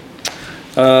 So,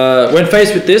 when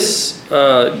faced with this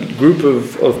group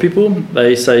of people,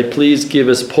 they say, please give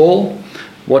us Paul.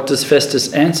 What does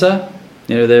Festus answer?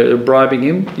 You know, they're bribing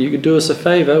him. You could do us a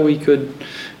favor. We could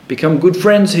become good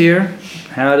friends here.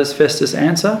 How does Festus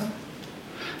answer?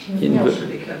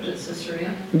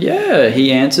 Yeah,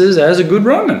 he answers as a good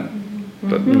Roman.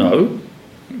 But no,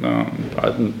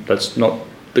 that's not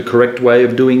the correct way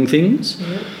of doing things.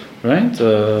 Right?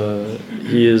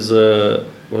 He is,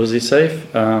 what does he say?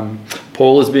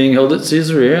 Paul is being held at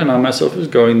Caesarea and I myself is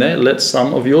going there. Let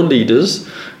some of your leaders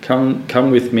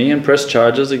come with me and press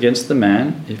charges against the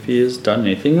man if he has done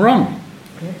anything wrong.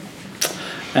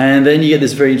 And then you get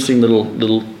this very interesting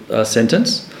little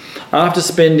sentence. After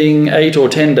spending 8 or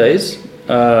 10 days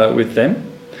with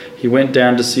them, he went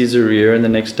down to Caesarea and the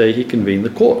next day he convened the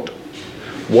court.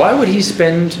 Why would he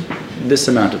spend this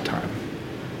amount of time?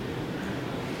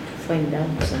 Find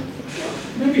out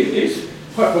something. Maybe it is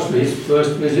quite possibly his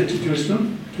first visit to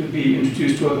Jerusalem, to be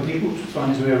introduced to other people, to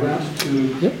find his way around, to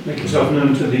make himself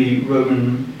known to the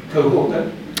Roman cohort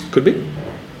there. Could be.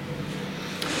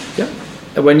 Yeah.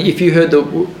 If you heard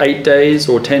the 8 days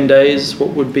or 10 days, what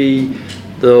would be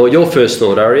your first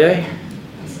thought, Aryeh?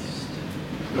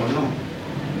 Don't know.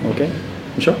 Okay.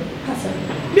 You sure?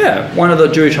 Yeah, one of the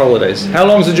Jewish holidays. How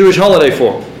long is the Jewish holiday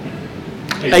for?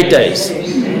 8 days.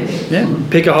 Yeah,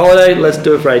 pick a holiday, let's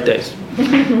do it for 8 days.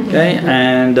 Okay,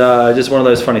 and just one of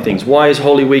those funny things. Why is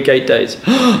Holy Week 8 days?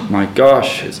 My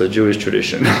gosh, it's a Jewish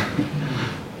tradition.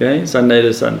 Okay, Sunday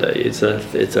to Sunday. It's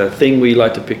a thing we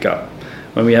like to pick up.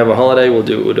 When we have a holiday, we'll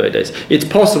do 8 days. It's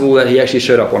possible that he actually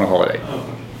showed up on a holiday.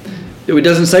 It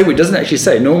doesn't actually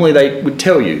say. Normally they would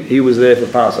tell you he was there for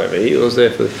Passover. He was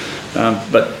there for,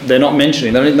 but they're not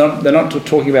mentioning. They're not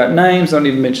talking about names. They're not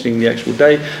even mentioning the actual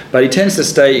day. But he tends to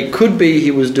stay. It could be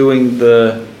he was doing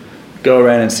the go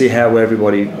around and see how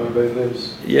everybody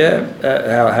lives. Yeah,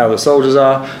 how the soldiers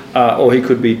are, or he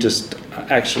could be just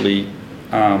actually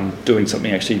doing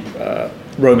something actually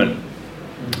Roman,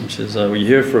 which is we're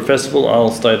here for a festival.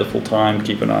 I'll stay the full time.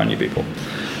 Keep an eye on you people.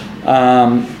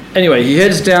 Anyway, he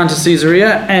heads down to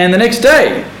Caesarea, and the next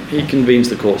day he convenes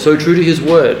the court. So true to his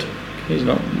word, he's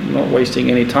not wasting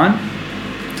any time.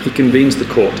 He convenes the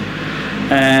court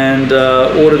and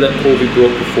order that Paul be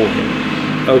brought before him.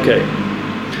 Okay.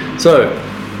 So,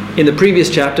 in the previous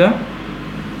chapter,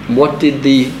 what did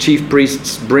the chief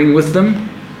priests bring with them?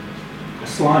 A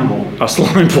slime ball. A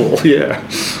slime ball, yeah.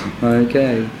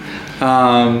 Okay.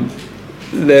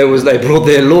 They brought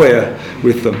their lawyer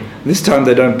with them. This time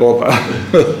they don't bother.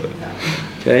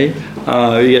 Okay.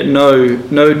 You get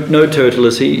no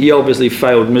Tertullus. He obviously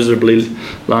failed miserably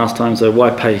last time, so why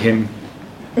pay him?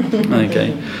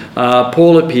 Okay.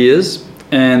 Paul appears,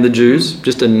 and the Jews,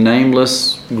 just a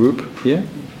nameless group here.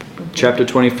 Chapter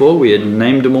 24, we had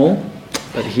named them all,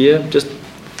 but here, just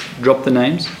drop the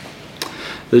names.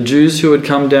 The Jews who had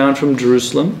come down from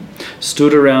Jerusalem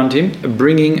stood around him,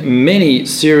 bringing many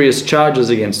serious charges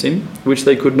against him, which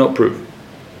they could not prove.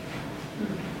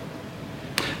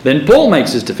 Then Paul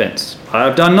makes his defense. I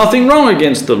have done nothing wrong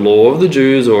against the law of the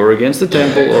Jews, or against the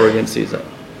temple, or against Caesar.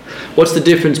 What's the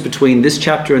difference between this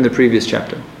chapter and the previous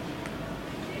chapter?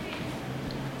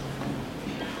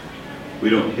 We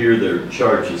don't hear their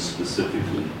charges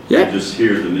specifically. Yeah. We just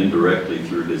hear them indirectly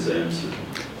through his answer.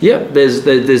 Yeah,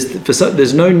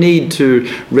 there's no need to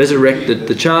resurrect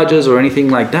the charges or anything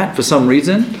like that for some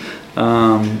reason.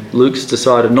 Luke's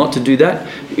decided not to do that.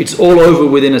 It's all over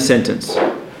within a sentence.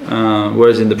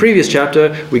 Whereas in the previous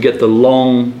chapter, we get the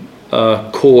long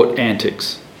court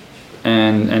antics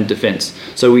and defense.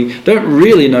 So we don't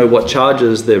really know what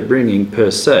charges they're bringing per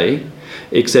se,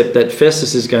 except that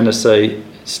Festus is going to say,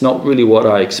 it's not really what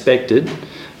I expected.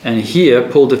 And here,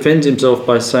 Paul defends himself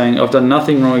by saying, I've done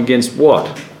nothing wrong against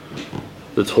what?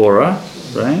 The Torah,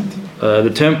 right? The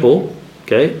temple,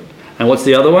 okay? And what's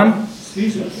the other one?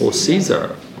 Caesar. Or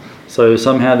Caesar. So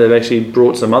somehow they've actually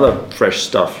brought some other fresh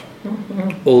stuff.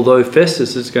 Although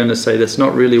Festus is going to say that's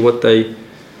not really what they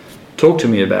talked to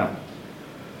me about.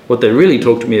 What they really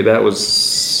talked to me about was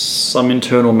some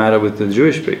internal matter with the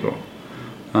Jewish people.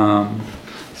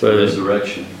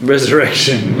 Resurrection.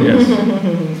 Resurrection, yes.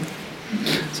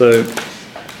 So,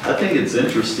 I think it's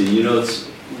interesting. You know, it's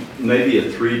maybe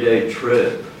a 3-day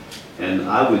trip, and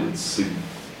I would think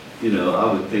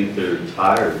they're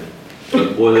tired.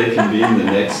 But boy, they convene the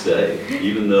next day,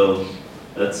 even though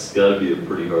that's got to be a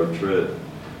pretty hard trip.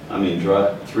 I mean,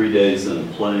 drive 3 days in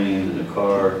a plane, in a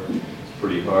car, it's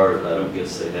pretty hard. I don't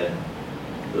guess they had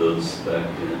those back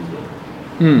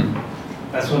then.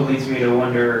 That's what leads me to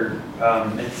wonder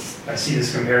I see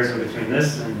this comparison between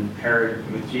this and Herod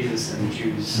with Jesus and the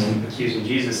Jews accusing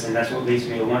Jesus, and that's what leads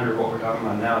me to wonder what we're talking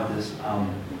about now, this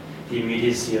the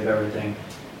immediacy of everything.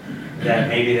 That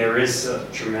maybe there is a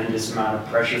tremendous amount of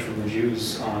pressure from the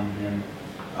Jews on him,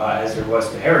 as there was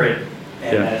to Herod,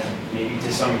 and that maybe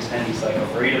to some extent he's like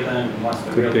afraid of them and wants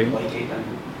to really placate them.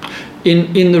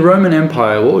 In the Roman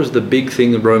Empire, what was the big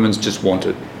thing the Romans just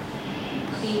wanted?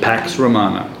 Pax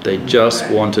Romana. They just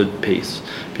wanted peace.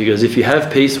 Because if you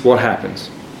have peace, what happens?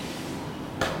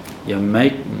 You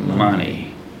make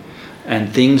money.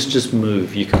 And things just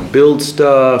move. You can build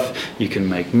stuff, you can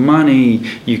make money,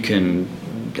 you can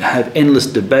have endless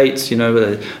debates,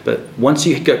 but once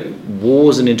you get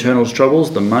wars and internal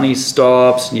troubles, the money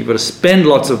stops, and you've got to spend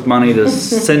lots of money to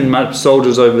send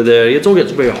soldiers over there. It all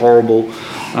gets very horrible.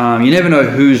 You never know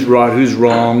who's right, who's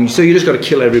wrong, so you just got to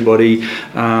kill everybody.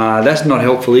 That's not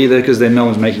helpful either, because then no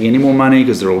one's making any more money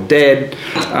because they're all dead.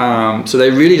 So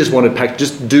they really just wanted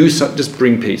just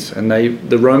bring peace, and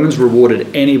the Romans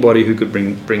rewarded anybody who could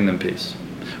bring them peace,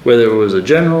 whether it was a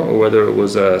general or whether it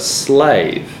was a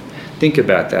slave. Think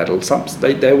about that.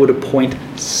 They would appoint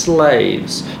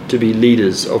slaves to be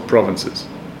leaders of provinces.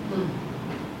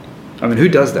 I mean, who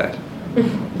does that?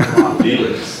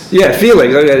 Felix. Yeah,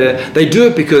 Felix. They do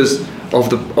it because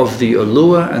of the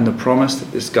allure and the promise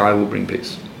that this guy will bring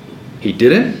peace. He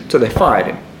didn't, so they fired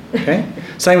him. Okay.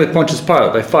 Same with Pontius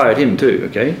Pilate. They fired him too.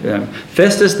 Okay.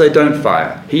 Festus, they don't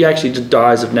fire. He actually just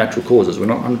dies of natural causes. We're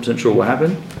not 100% sure what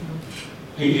happened.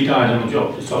 He died on the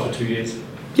job just after 2 years.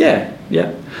 Yeah.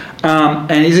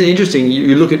 And isn't it interesting?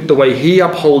 You look at the way he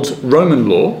upholds Roman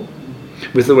law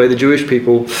with the way the Jewish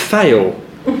people fail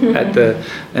at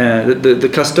the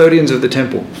custodians of the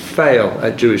temple fail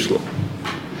at Jewish law.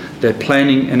 They're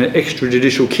planning an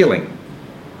extrajudicial killing,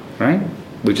 right?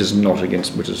 Which is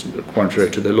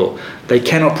contrary to their law. They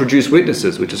cannot produce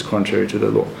witnesses, which is contrary to their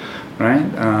law, right?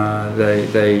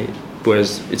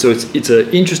 It's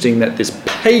interesting that this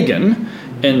pagan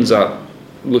ends up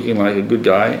looking like a good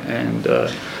guy, and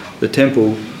the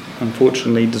temple,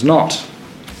 unfortunately, does not.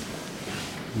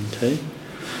 Okay.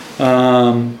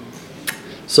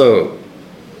 So,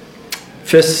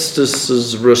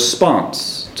 Festus's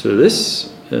response to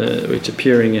this, which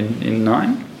appearing in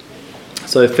 9.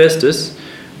 So Festus,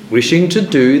 wishing to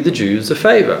do the Jews a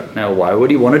favour. Now, why would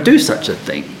he want to do such a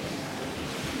thing?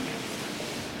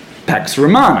 Pax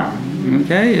Romana.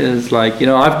 Okay, it's like,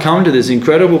 I've come to this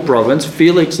incredible province.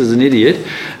 Felix is an idiot,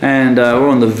 and we're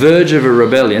on the verge of a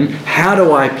rebellion. How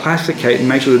do I placate and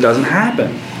make sure it doesn't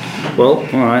happen? Well,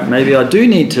 all right, maybe I do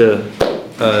need to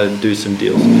do some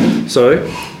deals. So,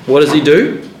 what does he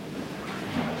do?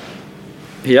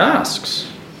 He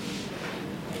asks,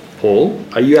 Paul,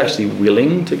 are you actually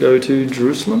willing to go to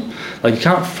Jerusalem? Like, you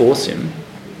can't force him.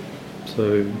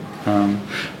 So,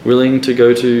 willing to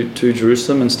go to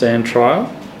Jerusalem and stand trial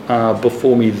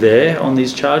before me there on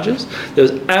these charges?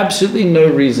 There's absolutely no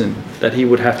reason that he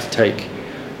would have to take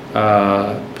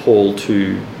Paul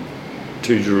to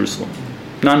Jerusalem.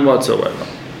 None whatsoever.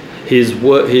 His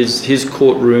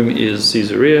courtroom is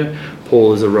Caesarea.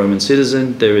 Paul is a Roman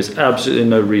citizen. There is absolutely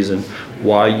no reason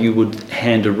why you would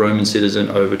hand a Roman citizen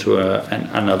over to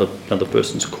another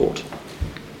person's court.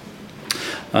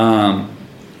 I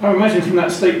imagine from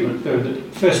that statement, though,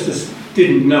 that Festus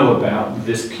didn't know about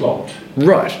this plot.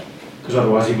 Right. Because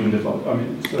otherwise he wouldn't have.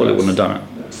 He wouldn't have done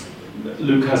it.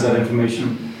 Luke has that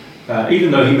information,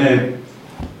 even though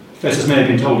Festus may have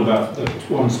been told about the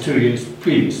ones 2 years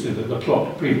previously, the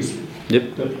plot previously. Yep.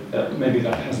 But maybe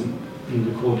that hasn't been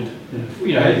recorded.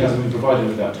 He hasn't been provided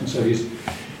with that, and so he's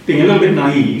being a little bit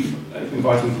naive,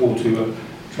 inviting Paul to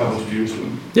travel to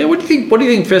Jerusalem. Yeah. What do you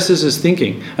think Festus is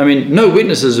thinking? I mean, no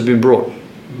witnesses have been brought.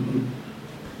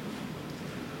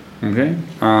 Okay.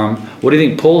 What do you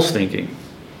think Paul's thinking?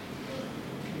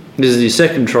 This is his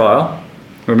second trial.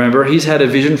 Remember, he's had a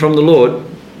vision from the Lord.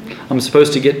 I'm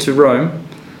supposed to get to Rome.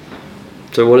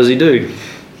 So what does he do?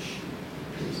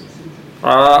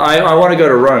 I want to go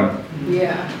to Rome.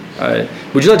 Yeah.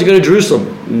 Would you like to go to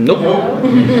Jerusalem? Nope.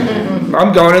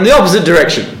 I'm going in the opposite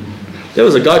direction. There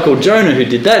was a guy called Jonah who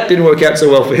did that. Didn't work out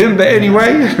so well for him, but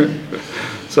anyway.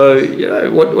 So,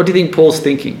 what do you think Paul's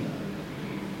thinking?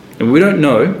 And we don't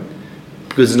know,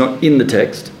 because it's not in the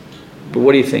text. But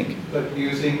what do you think? But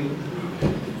using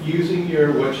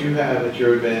what you have at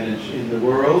your advantage in the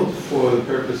world for the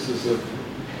purposes of,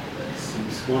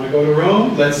 want to go to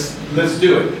Rome? Let's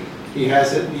do it. He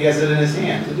has it in his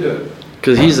hand to do it.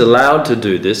 Because he's allowed to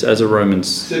do this as a Roman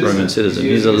citizen.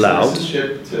 He's allowed.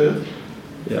 Citizenship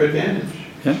for advantage.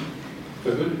 Yeah.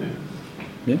 For good thing.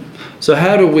 Yeah. So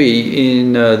how do we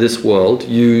in this world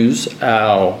use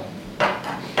our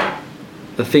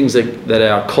the things that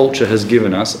our culture has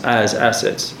given us as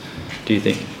assets, do you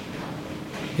think?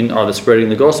 In either spreading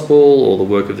the gospel or the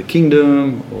work of the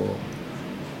kingdom, or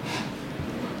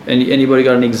anybody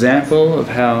got an example of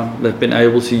how they've been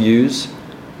able to use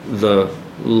the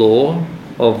law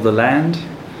of the land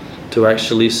to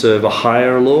actually serve a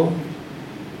higher law?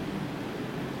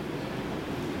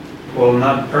 Well,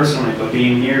 not personally, but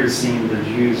being here, seeing the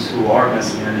Jews who are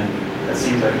Messianic, that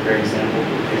seems like a great example,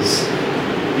 because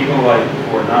people who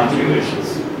are non-Jewish,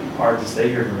 it's hard to stay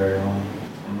here for very long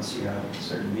unless you have a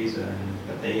certain visa.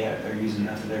 But they're using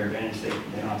that to their advantage. They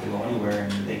don't have to go anywhere,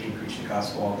 and they can preach the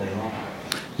gospel all day long.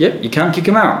 Yep, you can't kick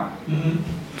them out.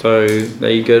 Mm-hmm. So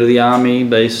they go to the army,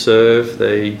 they serve,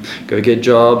 they go get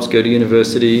jobs, go to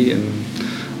university, and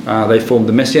they form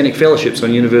the Messianic fellowships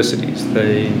on universities.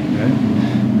 They,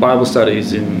 Bible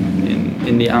studies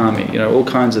in the army, all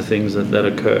kinds of things that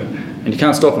occur, and you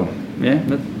can't stop them.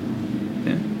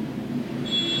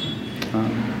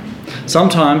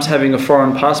 Sometimes having a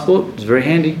foreign passport is very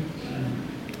handy.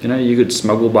 You could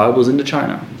smuggle Bibles into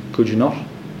China, could you not?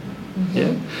 Mm-hmm.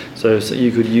 Yeah. So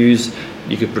you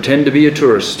could pretend to be a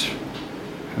tourist,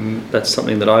 and that's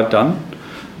something that I've done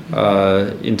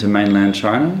into mainland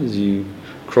China. Is you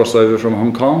cross over from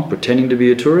Hong Kong, pretending to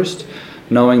be a tourist,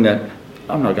 knowing that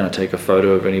I'm not going to take a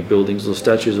photo of any buildings or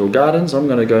statues or gardens. I'm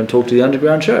going to go and talk to the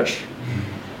underground church.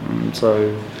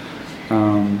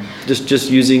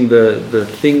 Just using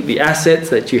the assets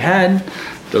that you had,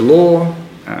 the law,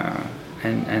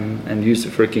 and use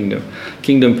it for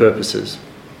kingdom purposes.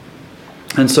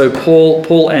 And so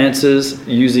Paul answers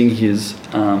using his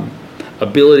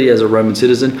ability as a Roman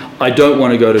citizen. I don't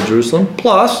want to go to Jerusalem.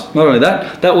 Plus, not only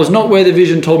that was not where the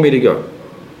vision told me to go.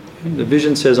 The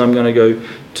vision says I'm going to go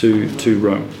to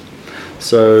Rome.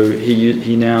 So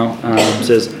he now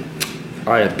says,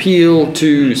 I appeal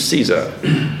to Caesar.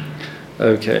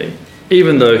 Okay.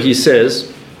 Even though he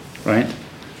says, right,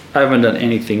 I haven't done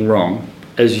anything wrong,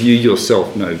 as you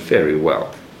yourself know very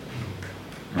well.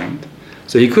 Right?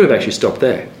 So he could have actually stopped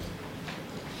there.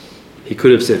 He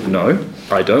could have said, no,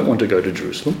 I don't want to go to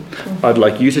Jerusalem. I'd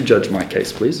like you to judge my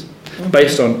case, please.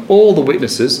 Based on all the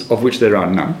witnesses, of which there are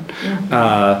none,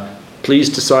 please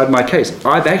decide my case.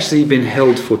 I've actually been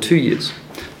held for 2 years.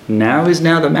 Now is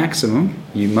the maximum.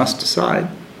 You must decide.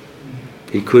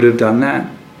 He could have done that.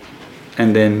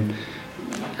 And then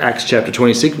Acts chapter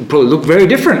 26 would probably look very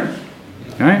different.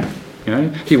 Right?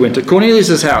 He went to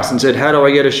Cornelius' house and said, how do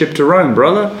I get a ship to Rome,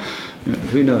 brother?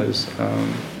 Who knows?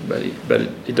 But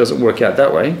it doesn't work out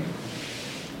that way.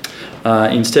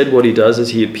 Instead, what he does is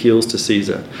he appeals to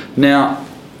Caesar. Now,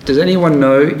 does anyone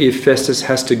know if Festus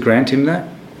has to grant him that?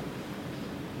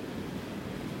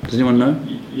 Does anyone know?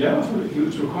 Yeah,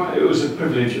 it was a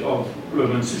privilege of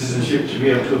Roman citizenship to be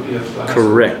able to appeal to the house.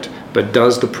 Correct. But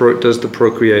does the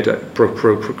procurator,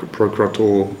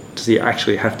 does he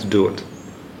actually have to do it?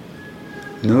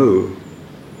 No.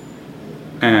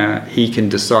 He can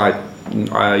decide,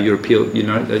 your appeal,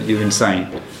 you're insane.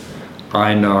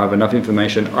 I know, I have enough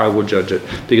information, I will judge it.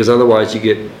 Because otherwise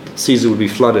Caesar would be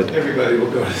flooded. Everybody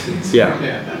will go to Caesar.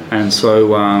 Yeah. And so,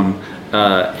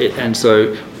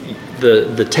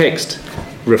 the text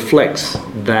reflects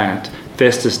that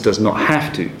Festus does not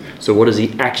have to. So what does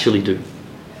he actually do?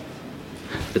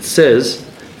 It says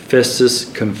Festus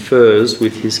confers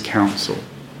with his council.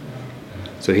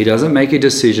 So he doesn't make a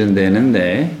decision then and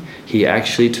there. He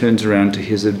actually turns around to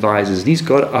his advisors. And he's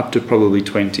got up to probably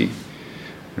 20,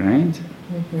 right?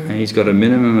 Mm-hmm. And he's got a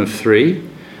minimum of 3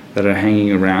 that are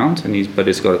hanging around. But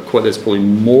there's probably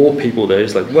more people there.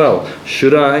 He's like, well,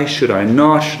 should I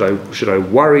not? Should I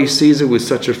worry Caesar with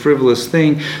such a frivolous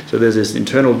thing? So there's this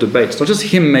internal debate. It's not just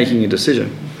him making a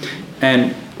decision.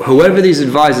 And whoever these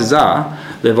advisors are,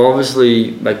 they've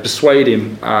obviously persuade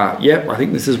him, I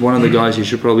think this is one of the guys you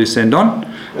should probably send on.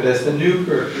 But as the new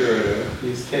procurator,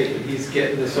 he's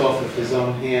getting this off of his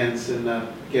own hands and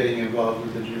not getting involved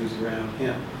with the Jews around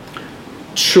him.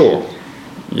 Sure.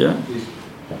 Yeah. He's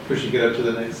pushing it up to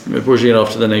the next. Pushing it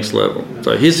off to the next level.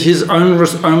 So his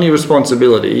only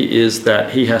responsibility is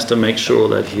that he has to make sure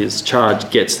that his charge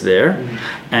gets there,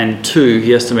 and 2,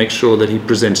 he has to make sure that he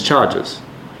presents charges.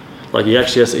 Like he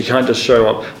can't just show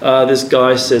up. This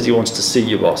guy says he wants to see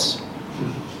you, boss.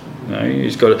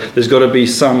 There's got to be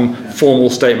some formal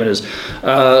statement as,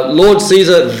 Lord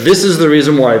Caesar, this is the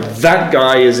reason why that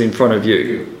guy is in front of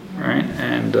you, right?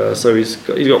 And so he's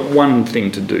got one thing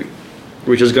to do,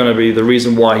 which is going to be the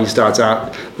reason why he starts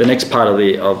out the next part of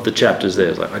the chapters. There,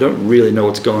 it's like I don't really know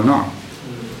what's going on.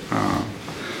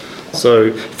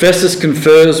 So Festus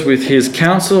confers with his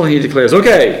council. He declares,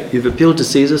 okay, you've appealed to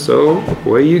Caesar, so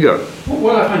away you go.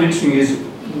 What I find interesting is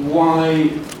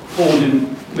why Paul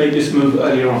didn't made this move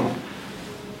earlier on,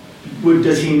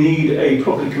 does he need a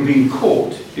properly convened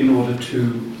court in order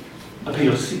to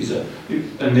appeal to Caesar?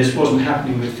 And this wasn't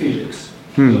happening with Felix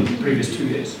for the previous 2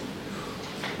 years.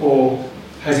 Or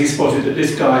has he spotted that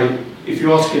this guy, if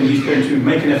you ask him, he's going to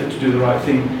make an effort to do the right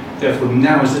thing, therefore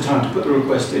now is the time to put the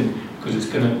request in, because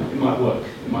it might work,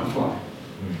 it might fly.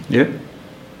 Yeah.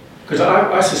 Because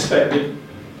I suspect that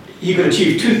he could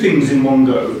achieve two things in one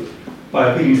go by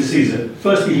appealing to Caesar.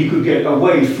 Firstly, he could get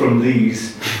away from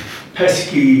these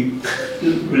pesky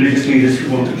religious leaders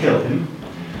who want to kill him.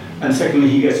 And secondly,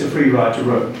 he gets a free ride to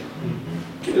Rome.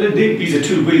 These are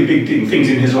two really big things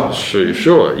in his life.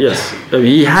 Sure, yes. I mean,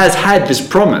 he has had this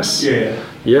promise.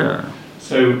 Yeah.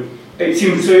 So it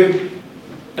seems so,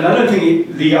 and I don't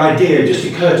think the idea just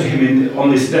occurred to him on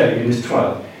this day, in this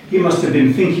trial. He must have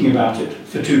been thinking about it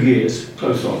for 2 years,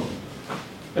 close on,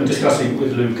 and discussing it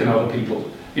with Luke and other people,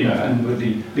 and with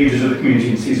the leaders of the community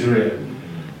in Caesarea.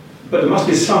 But there must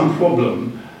be some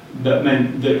problem that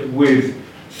meant that with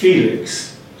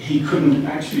Felix, he couldn't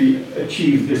actually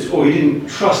achieve this, or he didn't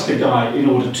trust the guy in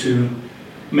order to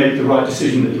make the right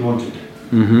decision that he wanted.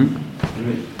 Mm-hmm. I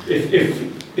mean,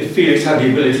 if Felix had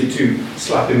the ability to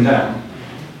slap him down,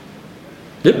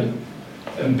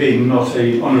 and being not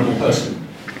an honourable person.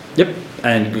 Yep,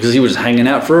 and because he was hanging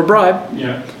out for a bribe.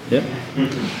 Yeah. Yep.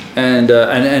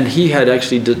 And he had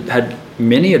actually had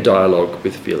many a dialogue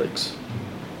with Felix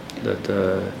that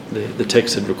the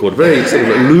text had recorded, very sort of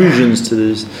allusions to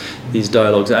these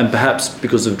dialogues, and perhaps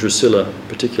because of Drusilla in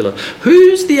particular.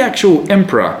 Who's the actual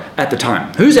emperor at the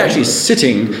time? Who's actually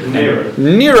sitting?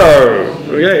 Nero.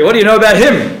 Okay, what do you know about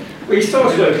him? Well, he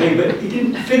started okay, but he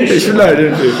didn't finish. No, he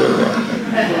didn't finish okay.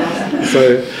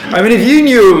 So, I mean, if you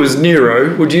knew it was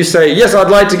Nero, would you say, yes, I'd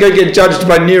like to go get judged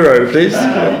by Nero, please?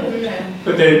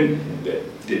 But then,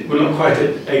 we're not quite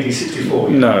at AD 64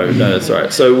 yet. No, that's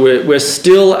right. So we're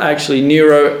still actually,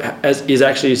 Nero is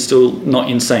actually still not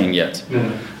insane yet.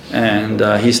 No. And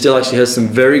he still actually has some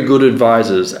very good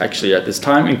advisors actually at this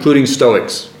time, including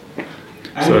Stoics.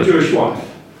 And a Jewish wife,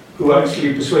 who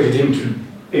actually persuaded him to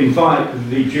invite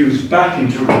the Jews back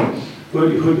into Rome,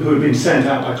 who had been sent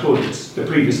out by Claudius, the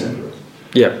previous emperor.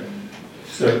 Yeah.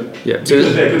 So, yeah.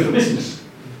 Because they're good for business.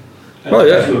 Oh,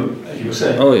 yeah. As you were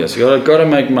saying. Oh, yes. You got to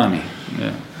make money.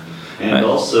 Yeah. And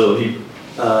also, he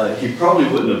probably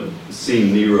wouldn't have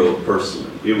seen Nero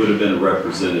personally. It would have been a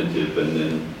representative, and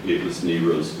then it was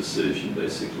Nero's decision,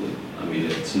 basically. I mean,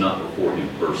 it's not before him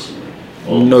personally.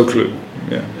 No clue.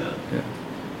 Yeah.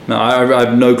 No, I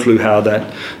have no clue how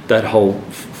that whole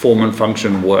form and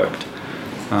function worked.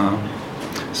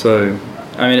 So,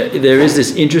 I mean, there is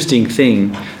this interesting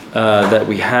thing that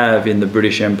we have in the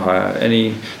British Empire.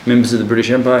 Any members of the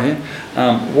British Empire here?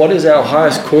 What is our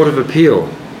highest court of appeal?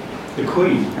 The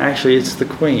Queen. Actually, it's the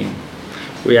Queen.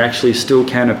 We actually still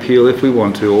can appeal if we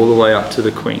want to, all the way up to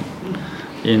the Queen.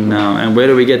 And where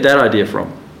do we get that idea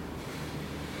from?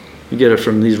 You get it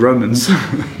from these Romans.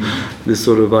 This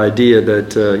sort of idea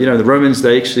that, the Romans,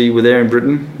 they actually were there in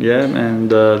Britain,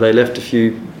 and they left a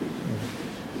few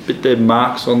their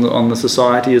marks on the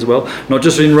society as well. Not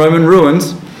just in Roman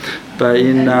ruins, but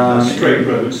in straight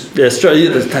roads. Yeah, straight.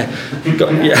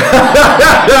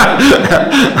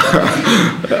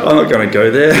 I'm not going to go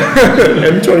there.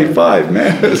 M25,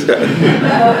 man.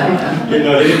 They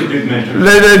didn't do mention.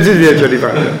 They did the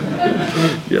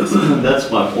M25. Yes. That's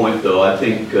my point, though. I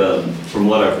think from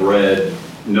what I've read,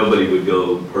 nobody would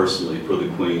go personally for the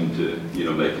Queen to,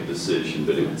 make a decision,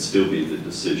 but it would still be the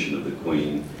decision of the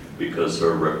Queen, because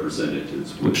her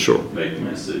representatives would make the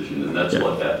decision, and that's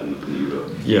what happened with Nero.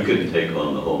 You couldn't take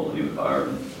on the whole empire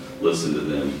and listen to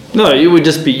them. No, you would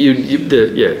just be He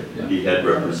had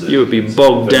representatives. You would be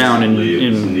bogged down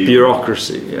in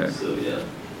bureaucracy. Yeah.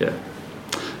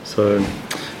 So,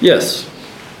 yes.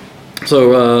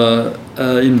 So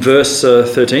in verse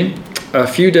 13, a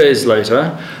few days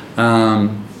later.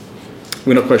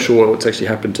 We're not quite sure what's actually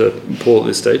happened to Paul at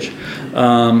this stage.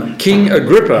 King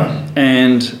Agrippa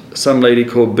and some lady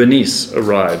called Bernice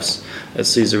arrives at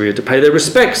Caesarea to pay their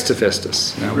respects to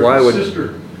Festus. Now, why would?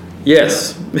 Sister.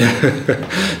 Yes.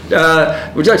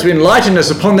 Would you like to enlighten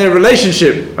us upon their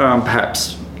relationship,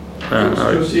 perhaps?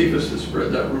 Josephus has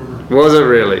spread that rumor. Was it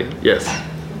really? Yes.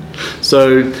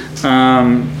 So,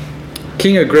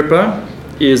 King Agrippa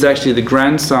is actually the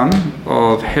grandson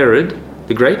of Herod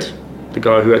the Great, the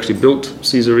guy who actually built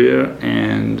Caesarea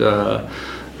and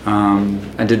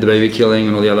did the baby killing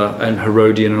and all the other, and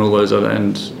Herodian and all those other,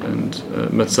 and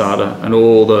Masada and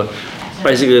all the,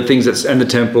 basically the things and the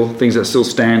temple, things that still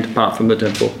stand apart from the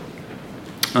temple.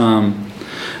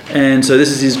 And so this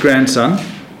is his grandson,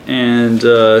 and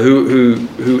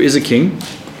who is a king,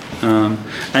 And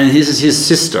this is his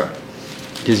sister,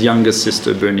 his youngest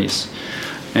sister, Bernice.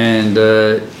 And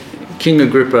King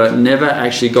Agrippa never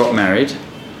actually got married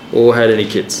or had any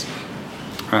kids.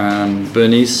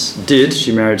 Bernice did.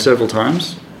 She married several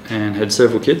times and had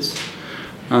several kids.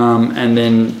 And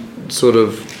then sort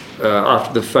of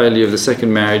after the failure of the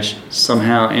second marriage,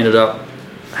 somehow ended up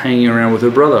hanging around with her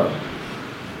brother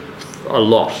a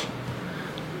lot,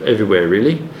 everywhere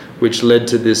really, which led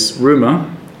to this rumor,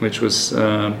 which was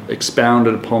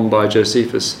expounded upon by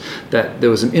Josephus, that there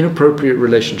was some inappropriate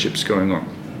relationships going on.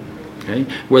 Okay?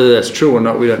 Whether that's true or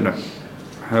not, we don't know.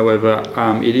 However,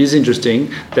 it is interesting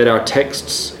that our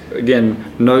texts,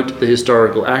 again, note the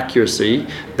historical accuracy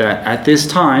that at this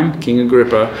time, King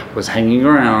Agrippa was hanging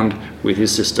around with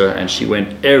his sister, and she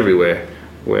went everywhere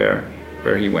where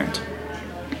he went.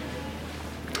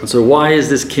 And so why is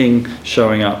this king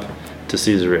showing up to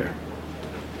Caesarea?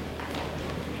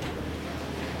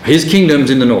 His kingdom's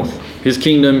in the north. His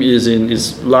kingdom is in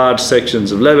large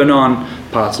sections of Lebanon,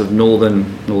 parts of northern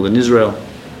Israel.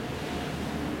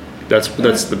 That's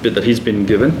the bit that he's been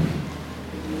given.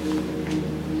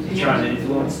 He's trying to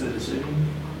influence the decision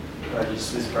by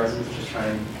just his presence, just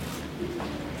trying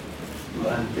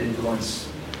to influence.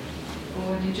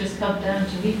 Or when you just come down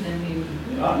to meet them, you...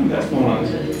 I think that's more like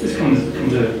just come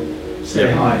to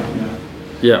say hi. You know.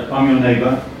 Yeah. I'm your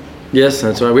neighbour. Yes,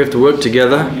 that's right. We have to work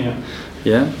together.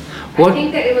 Yeah. I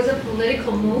think that it was a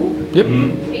political move. Yep.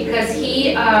 Because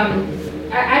he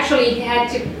actually had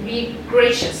to be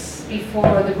gracious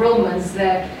before the Romans,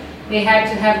 that they had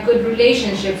to have good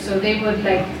relationships, so they would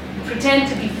like pretend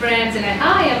to be friends and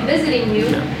hi, I'm visiting you.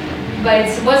 But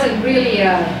it wasn't really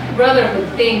a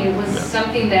brotherhood thing. It was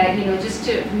something that, just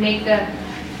to make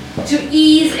to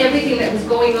ease everything that was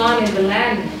going on in the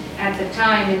land at the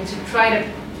time, and to try to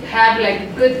have like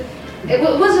a good, it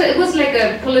was like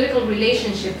a political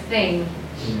relationship thing.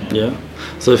 Yeah.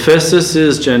 So Festus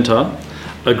is Gentile.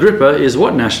 Agrippa is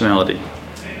what nationality?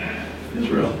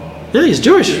 Israel. Yeah, he's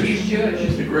Jewish.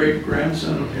 He's the great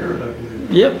grandson of Herod, I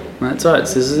believe. Yep, that's right.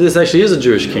 So this actually is a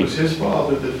Jewish king. It was his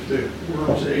father that the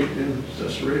worms ate in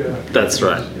Caesarea. That's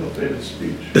right. His ill-fated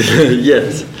speech.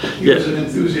 Yes. He was an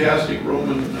enthusiastic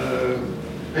Roman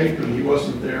patron. He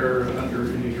wasn't there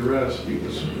under any duress. He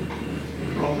was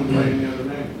Roman by any other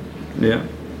name. Yeah.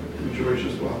 And Jewish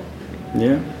as well.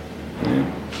 Yeah.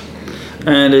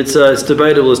 And it's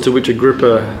debatable as to which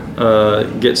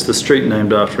Agrippa gets the street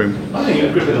named after him. I think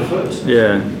Agrippa the First.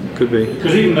 Yeah, could be.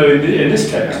 Because even though in this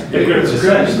text,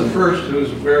 Agrippa's the first, who is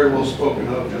very well spoken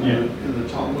of in the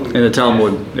Talmud. In the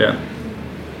Talmud, yeah.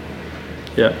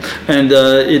 And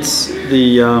it's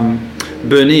the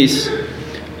Bernice.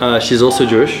 She's also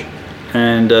Jewish,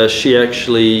 and she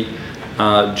actually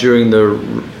during the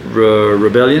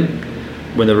rebellion.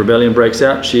 When the rebellion breaks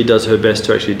out, she does her best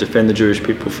to actually defend the Jewish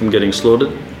people from getting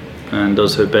slaughtered, and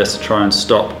does her best to try and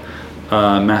stop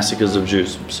massacres of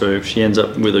Jews. So she ends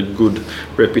up with a good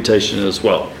reputation as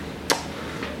well.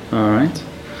 All right.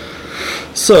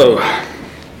 So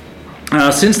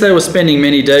since they were spending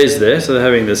many days there, so they're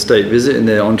having the state visit and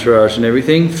their entourage and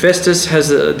everything, Festus has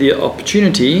the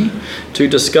opportunity to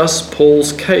discuss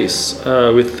Paul's case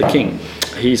with the king.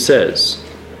 He says,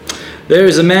 "There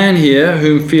is a man here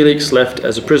whom Felix left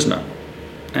as a prisoner.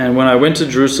 And when I went to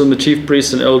Jerusalem, the chief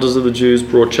priests and elders of the Jews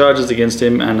brought charges against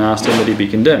him and asked him that he be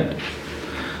condemned.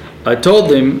 I told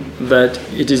them that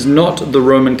it is not the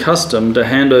Roman custom to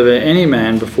hand over any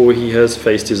man before he has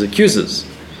faced his accusers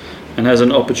and has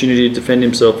an opportunity to defend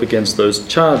himself against those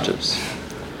charges.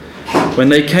 When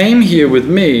they came here with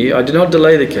me, I did not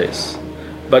delay the case,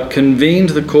 but convened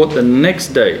the court the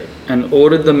next day and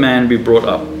ordered the man be brought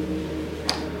up.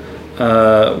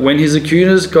 When his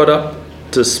accusers got up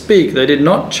to speak, they did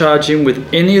not charge him with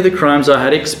any of the crimes I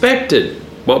had expected."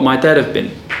 What might that have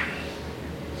been?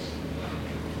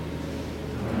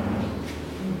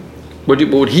 What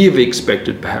would he have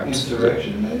expected, perhaps?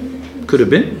 Insurrection, maybe? Could have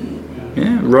been.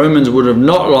 Yeah, Romans would have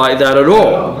not liked that at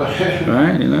all.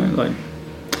 Right?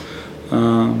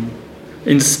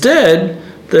 Instead,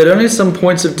 they had only some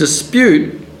points of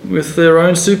dispute with their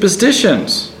own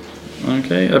superstitions.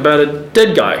 Okay, about a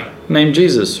dead guy named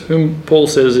Jesus, whom Paul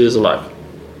says is alive.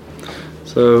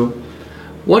 So,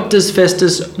 what does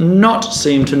Festus not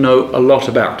seem to know a lot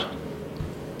about?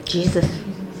 Jesus.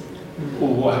 Or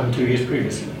what happened 2 years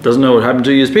previously. Doesn't know what happened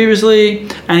 2 years previously,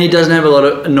 and he doesn't have a lot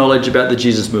of knowledge about the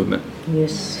Jesus movement.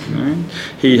 Yes. Right?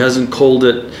 He doesn't call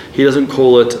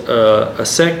it a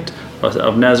sect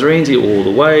of Nazarenes all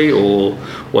the way or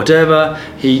whatever.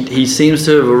 He seems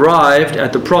to have arrived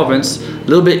at the province a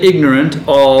little bit ignorant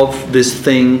of this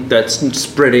thing that's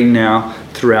spreading now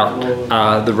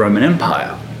throughout the Roman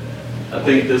Empire. I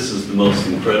think this is the most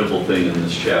incredible thing in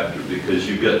this chapter, because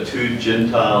you've got two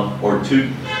Gentile, or two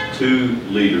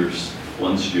leaders,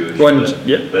 one's Jewish.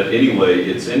 But anyway,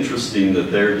 it's interesting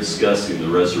that they're discussing the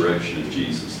resurrection of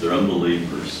Jesus. They're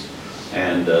unbelievers.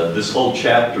 And this whole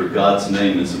chapter, God's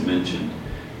name isn't mentioned.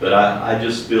 But I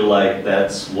just feel like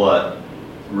that's what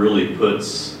really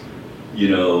puts, you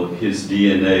know, his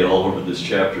DNA all over this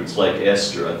chapter. It's like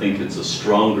Esther. I think it's a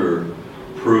stronger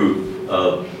proof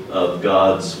of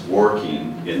God's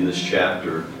working in this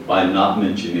chapter by not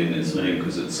mentioning his name,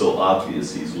 because it's so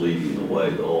obvious he's leading the way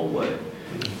the whole way.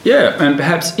 Yeah, and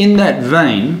perhaps in that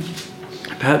vein,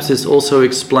 perhaps this also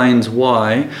explains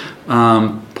why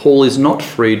Paul is not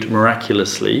freed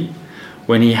miraculously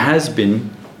when he has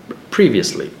been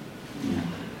previously.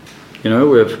 You know,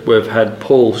 we've had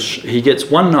Paul, he gets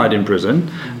one night in prison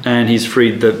and he's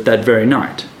freed that very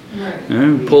night. Right. You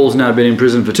know, Paul's now been in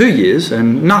prison for 2 years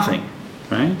and nothing,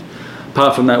 right?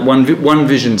 Apart from that one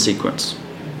vision sequence.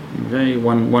 Okay,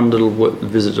 one little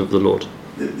visit of the Lord.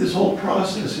 This whole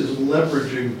process is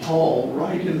leveraging Paul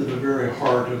right into the very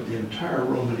heart of the entire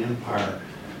Roman Empire.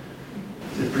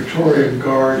 The Praetorian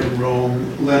Guard in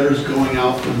Rome, letters going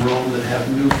out from Rome that have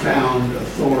newfound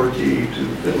authority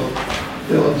to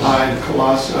Philippi and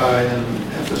Colossae and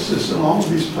Ephesus and all of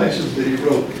these places that he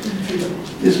wrote.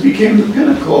 This became the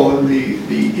pinnacle and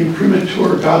the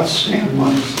imprimatur, God's stamp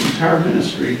on his entire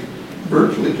ministry,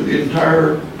 virtually to the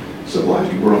entire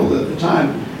civilized world at the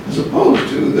time, as opposed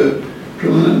to the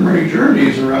preliminary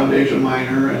journeys around Asia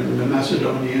Minor and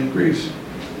Macedonia and Greece.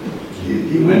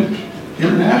 He went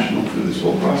international through this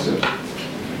whole process.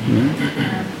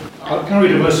 Can I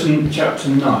read a verse from chapter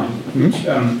 9, which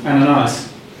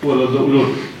Ananias, well, the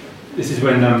Lord, this is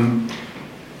when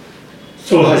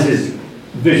Saul has his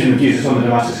vision of Jesus on the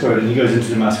Damascus Road, and he goes into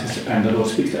Damascus, and the Lord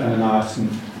speaks to Ananias, and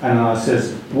Ananias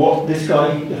says, "What, this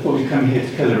guy? I thought he'd come here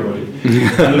to kill everybody."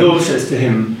 And the Lord says to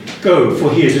him, "Go,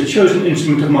 for he is a chosen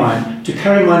instrument of mine to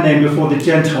carry my name before the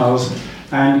Gentiles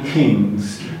and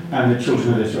kings and the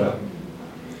children of Israel."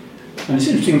 And it's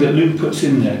interesting that Luke puts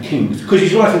in there kings, because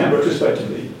he's writing that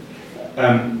retrospectively.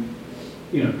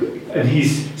 You know, and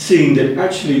he's seeing that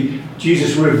actually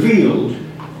Jesus revealed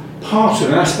part of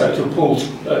an aspect of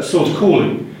Saul's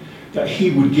calling, that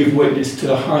he would give witness to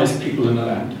the highest people in the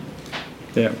land.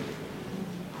 Yeah.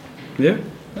 Yeah.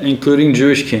 Including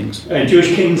Jewish kings.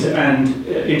 Jewish kings and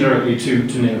indirectly to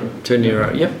Nero. To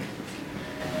Nero, yeah.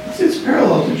 It's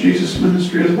parallel to Jesus'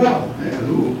 ministry as well,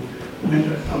 who went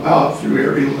about through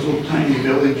every little tiny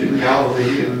village in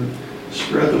Galilee and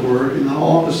spread the word, and then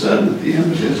all of a sudden at the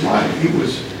end of his life he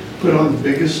was put on the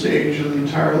biggest stage in the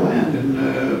entire land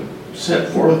and set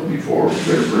forth before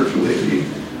virtually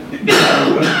the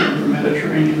entire Western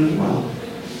Mediterranean as well,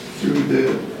 through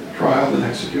the trial and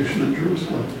execution in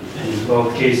Jerusalem. And in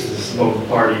both cases, both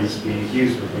parties being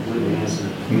accused were completely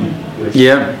innocent, which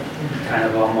kind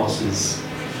of almost is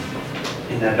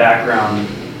in the background,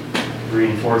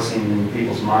 reinforcing in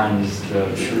people's minds the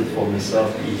truthfulness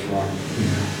of each one.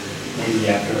 Maybe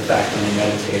after the fact, when they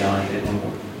meditate on it, they think,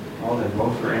 well, they're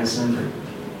both were innocent,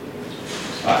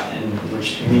 and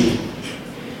which to me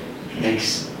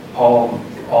makes Paul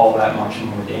all that much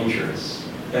more dangerous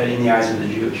in the eyes of the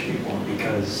Jewish people,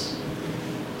 because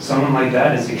someone like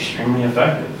that is extremely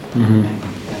effective and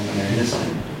when they're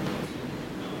innocent.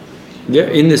 Yeah,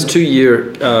 in this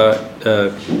 2-year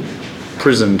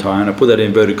prison time, and I put that in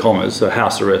inverted commas, so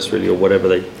house arrest really, or whatever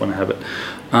they want to have it.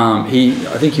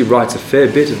 I think he writes a fair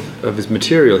bit of his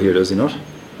material here, does he not?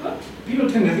 People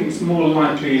tend to think it's more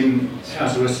likely in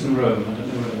house arrest in Rome. I don't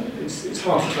know whether it's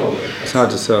hard to tell. It's hard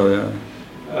to tell, yeah.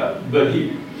 But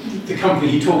the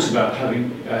company he talks about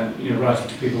having, writing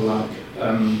to people like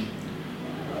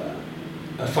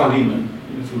Philemon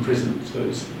from prison, so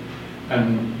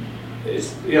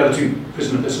the other two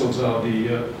prison epistles are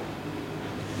the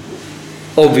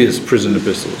obvious prison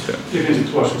epistles, yeah. Philippians and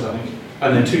Colossians, I think,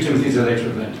 and then 2 Timothy is a later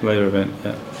event. Later event,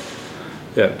 yeah.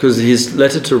 Yeah, because his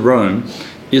letter to Rome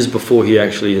is before he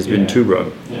actually has been to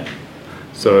Rome. Yeah.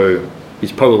 So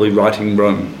he's probably writing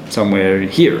Rome somewhere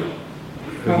here.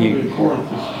 Probably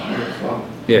Corinth.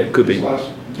 Yeah, it could be.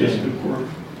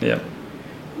 Yeah.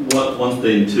 One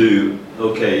thing too,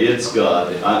 okay, it's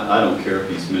God. I don't care if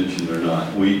he's mentioned or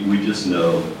not. We just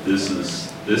know this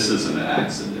is an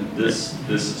accident. This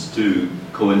is too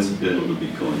coincidental to be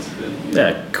coincidental.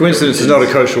 Yeah, coincidence is not a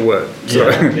kosher word. So.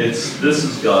 Yeah, this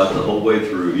is God the whole way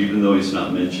through, even though he's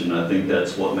not mentioned. I think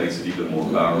that's what makes it even more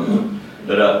powerful.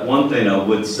 But one thing I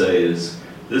would say is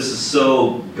this is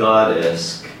so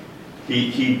God-esque.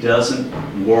 He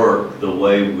doesn't work the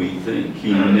way we think.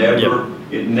 He never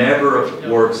It never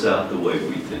works out the way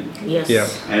we think. Yes. Yeah.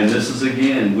 And this is,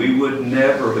 again, we would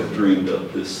never have dreamed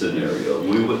up this scenario.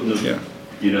 We wouldn't have,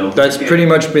 you know. That's pretty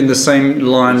much been the same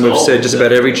line we've said just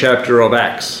about every chapter of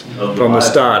Acts from the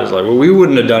start. It's like, well, we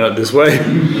wouldn't have done it this way.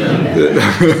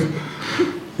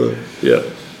 Yeah.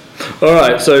 All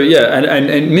right, so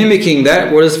and mimicking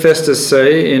that, what does Festus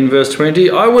say in verse 20?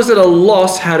 I was at a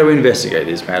loss how to investigate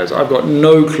these matters. I've got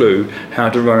no clue how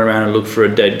to run around and look for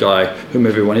a dead guy whom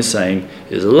everyone is saying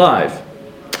is alive.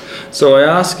 So I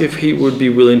asked if he would be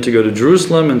willing to go to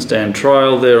Jerusalem and stand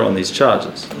trial there on these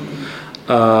charges.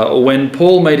 When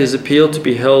Paul made his appeal to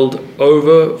be held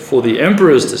over for the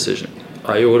emperor's decision,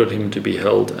 I ordered him to be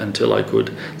held until I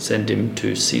could send him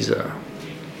to Caesar.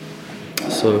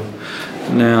 So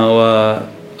now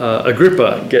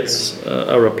Agrippa gets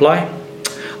a reply.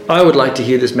 I would like to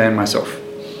hear this man myself.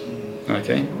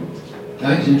 Okay.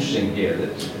 I think it's interesting here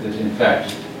that in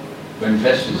fact, when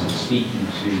Festus is speaking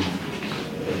to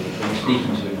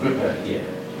Agrippa here,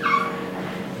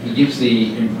 he gives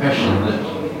the impression that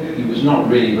he was not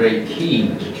really very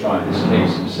keen to try this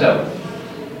case himself,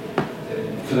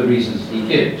 for the reasons he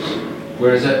gives.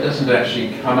 Whereas that doesn't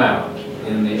actually come out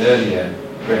in the earlier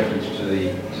reference to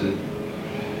the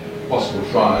possible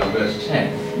trial, verse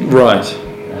 10. Right.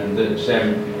 And that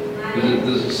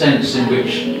there's a sense in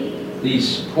which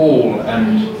these Paul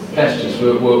and Festus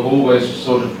were always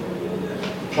sort of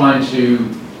trying to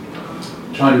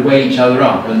weigh each other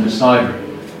up and decide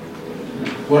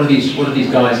what are these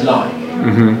guys like.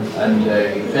 Mm-hmm. And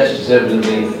Festus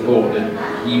evidently thought that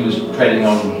he was treading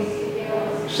on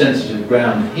sensitive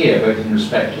ground here, both in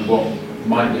respect of what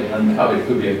might get uncovered. It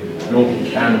could be an awful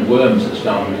can of worms that's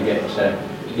starting to get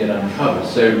uncovered.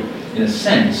 So, in a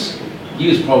sense, he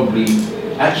was probably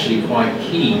actually quite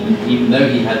keen, even though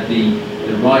he had the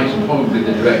right and probably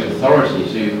the direct authority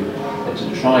to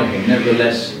try him,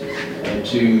 nevertheless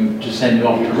to send him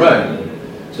off to Rome.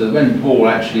 So that when Paul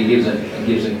actually gives an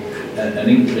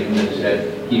inkling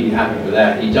that he'd be happy with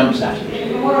that, he jumps at it.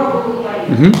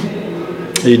 Mm-hmm.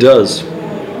 He does.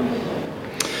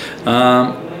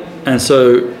 And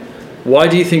so, why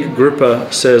do you think Agrippa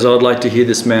says, I'd like to hear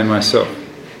this man myself?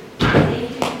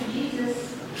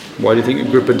 Why do you think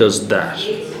Agrippa does that?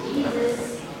 He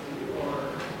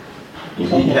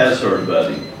has heard about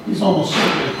him. He's almost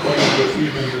certainly acquainted with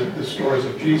even the stories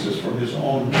of Jesus from his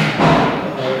own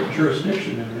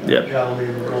jurisdiction in Galilee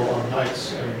and the Golan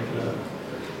Heights and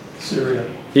Syria.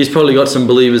 He's probably got some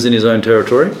believers in his own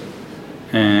territory.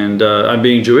 And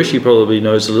being Jewish, he probably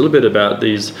knows a little bit about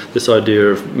this idea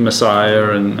of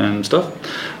Messiah and stuff.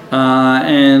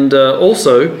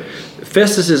 Also,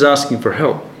 Festus is asking for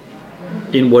help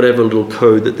in whatever little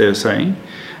code that they're saying.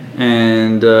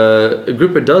 And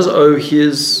Agrippa does owe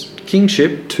his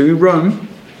kingship to Rome.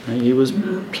 He was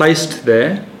placed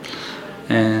there.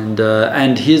 And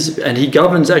he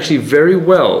governs actually very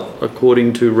well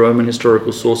according to Roman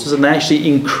historical sources, and they actually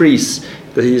increase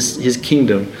his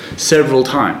kingdom several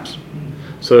times.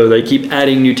 So they keep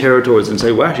adding new territories and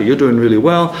say, well, actually, you're doing really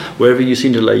well. Wherever you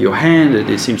seem to lay your hand,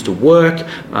 it seems to work.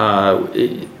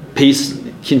 Peace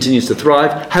continues to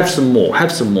thrive. Have some more.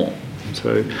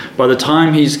 So by the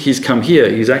time he's come here,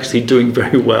 he's actually doing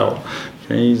very well.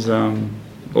 He's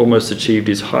almost achieved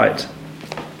his height.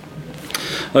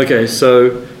 Okay,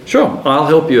 so sure, I'll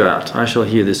help you out. I shall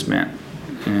hear this man.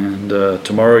 And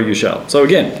tomorrow you shall. So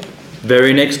again,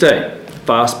 very next day,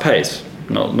 fast pace,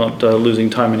 not losing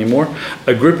time anymore.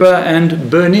 Agrippa and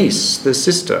Bernice, the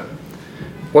sister.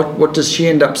 What does she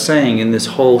end up saying in this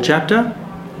whole chapter?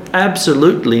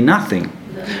 Absolutely nothing.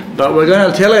 But we're going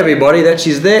to tell everybody that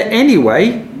she's there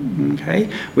anyway. Okay,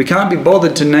 we can't be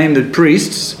bothered to name the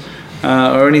priests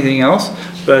or anything else,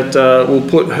 but we'll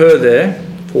put her there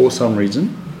for some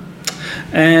reason.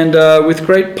 And with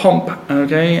great pomp,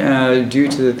 okay, due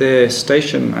to their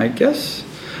station, I guess,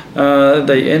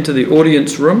 they enter the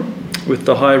audience room with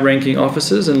the high-ranking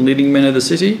officers and leading men of the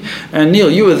city. And Neil,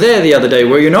 you were there the other day,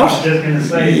 were you not? I was just going to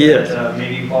say yes. that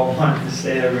maybe Paul wanted to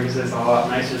stay there because it's a lot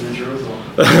nicer than Jerusalem.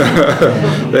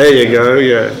 There you go,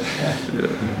 yeah.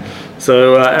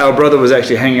 So our brother was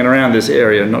actually hanging around this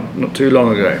area not too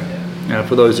long ago.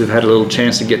 For those who've had a little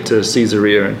chance to get to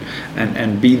Caesarea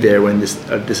and be there when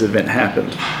this event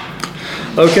happened.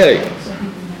 Okay,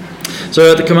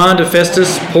 so at the command of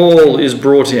Festus, Paul is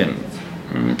brought in.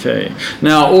 Okay.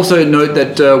 Now, also note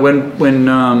that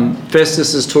when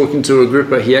Festus is talking to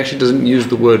Agrippa, he actually doesn't use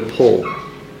the word Paul.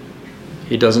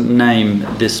 He doesn't name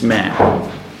this man,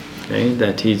 okay,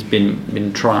 that he's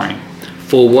been trying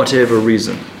for whatever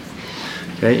reason.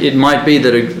 Okay. It might be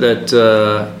that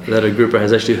Agrippa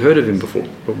has actually heard of him before,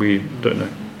 but we don't know.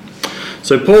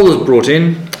 So Paul is brought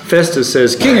in. Festus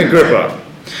says, King Agrippa,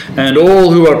 and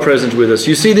all who are present with us.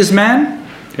 You see this man?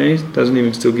 Okay, doesn't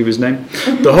even still give his name.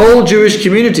 The whole Jewish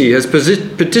community has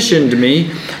petitioned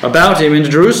me about him in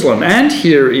Jerusalem and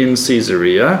here in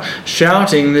Caesarea,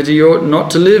 shouting that he ought not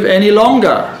to live any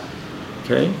longer.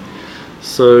 Okay,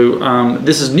 so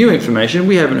this is new information.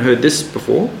 We haven't heard this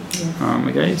before.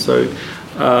 Okay, so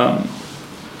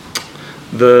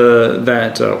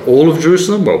all of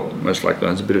Jerusalem, well, most likely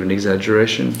that's a bit of an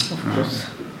exaggeration. Of course.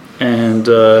 And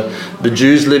the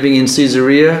Jews living in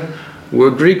Caesarea were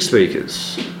Greek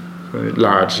speakers,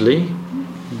 largely,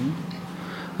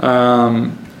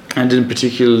 and didn't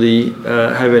particularly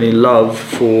have any love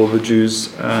for the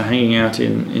Jews hanging out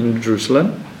in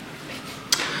Jerusalem.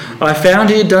 I found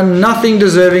he had done nothing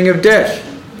deserving of death,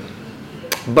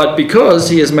 but because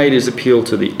he has made his appeal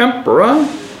to the emperor,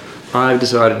 I've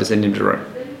decided to send him to Rome.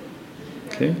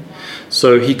 Okay,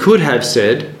 so he could have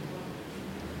said,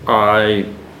 I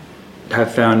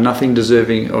have found nothing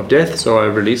deserving of death, so I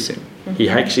release him. He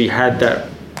actually had that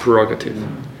prerogative,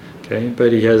 okay,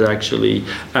 but he has actually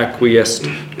acquiesced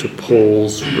to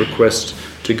Paul's request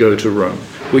to go to Rome,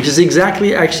 which is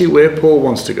exactly actually where Paul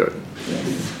wants to go.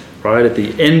 Right at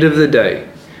the end of the day,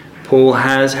 Paul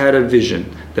has had a vision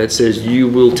that says, you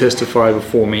will testify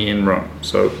before me in Rome,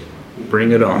 so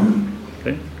bring it on.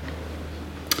 Okay.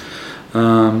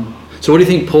 So what do you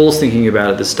think Paul's thinking about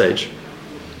at this stage?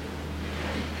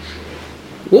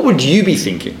 What would you be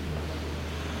thinking?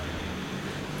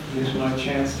 Here's my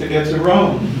chance to get to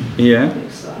Rome. Yeah.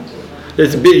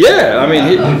 It's a bit, yeah. I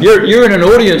mean, you're in an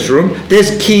audience room.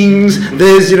 There's kings.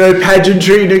 There's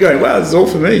pageantry, and you're going, wow, this is all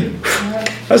for me.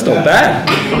 That's not bad.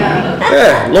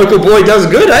 Yeah, local boy does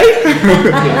good, eh?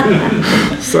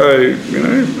 So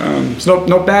it's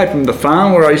not bad from the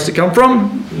farm where I used to come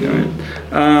from.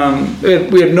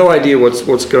 We have no idea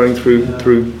what's going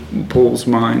through Paul's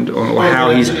mind or how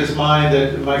he's in his mind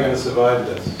that am I going to survive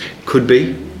this? Could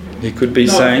be. He could be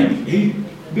saying.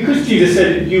 Because Jesus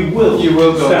said, you will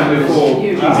stand before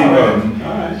in Rome.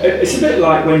 It's a bit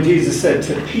like when Jesus said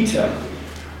to Peter,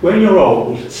 when you're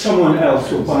old, someone else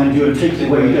will bind you and take you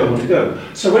where you don't want to go.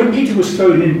 So when Peter was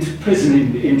thrown into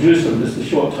prison in Jerusalem, just a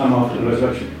short time after the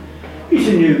resurrection,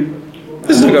 Peter knew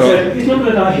he's not going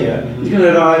to die here. He's going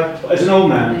to die as an old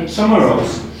man somewhere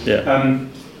else. Yeah.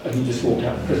 And he just walked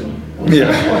out of prison.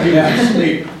 Yeah.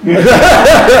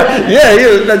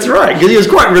 Yeah, that's right. Because he was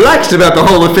quite relaxed about the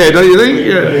whole affair, don't you think?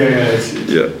 Yeah.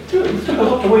 It took a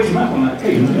lot to wake him up on that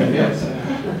occasion, didn't it? Yes.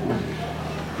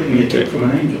 Getting a tip from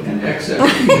an angel.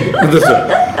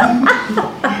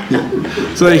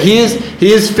 So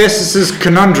here's Festus's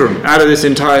conundrum out of this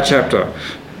entire chapter.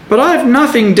 But I have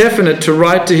nothing definite to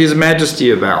write to His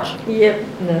Majesty about. Yep.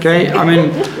 Okay, I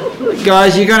mean,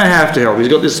 guys, you're going to have to help. He's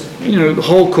got this,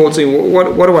 whole court saying,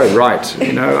 what do I write?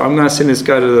 I'm going to send this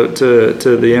guy to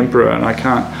the emperor, and I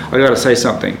got to say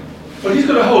something. Well, he's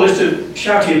got a whole list of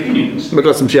shouty opinions. We've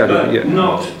got some shouty, yeah.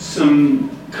 Not some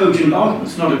cogent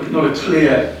arguments. Not a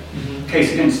clear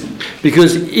case against him.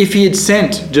 Because if he had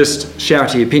sent just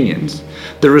shouty opinions,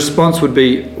 the response would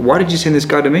be, why did you send this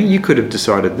guy to me? You could have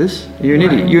decided this. You're an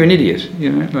idiot. You're an idiot.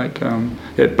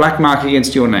 Black mark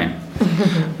against your name.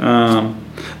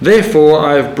 Therefore,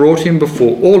 I have brought him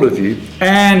before all of you,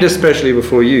 and especially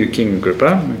before you, King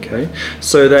Agrippa, okay,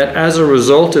 so that as a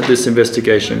result of this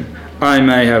investigation, I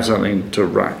may have something to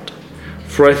write.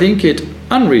 For I think it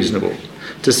unreasonable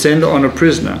to send on a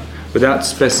prisoner without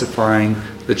specifying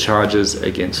the charges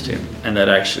against him. And that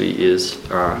actually is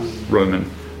Roman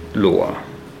law.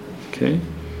 Okay,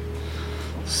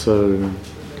 so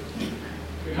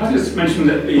I just mentioned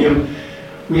that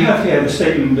we have here the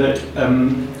statement that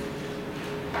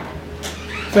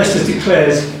Festus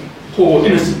declares Paul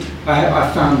innocent.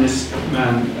 I found this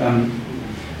man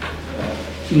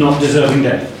not deserving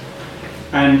death.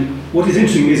 And what is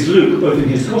interesting is Luke, both in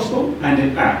his Gospel and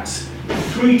in Acts,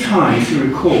 3 times he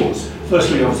records.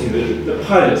 Firstly, obviously, the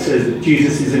Pilate says that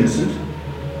Jesus is innocent.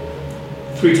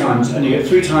 3 times, and you get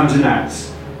 3 times in Acts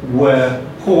where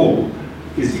Paul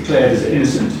is declared as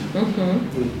innocent.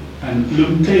 Mm-hmm. And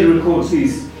Luke clearly records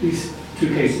these 2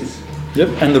 cases.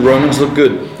 Yep, and the Romans look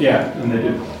good. Yeah, and they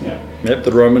do. Yeah. Yep,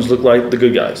 the Romans look like the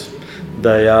good guys.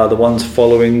 They are the ones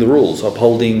following the rules,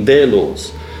 upholding their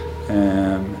laws,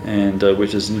 and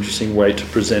which is an interesting way to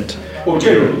present. Well,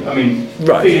 generally, I mean,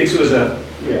 right. Felix was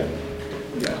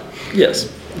Yes.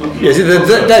 Yes,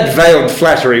 that veiled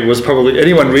flattery was probably,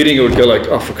 anyone reading it would go like,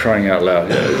 oh, for crying out loud.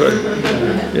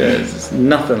 Yeah, it's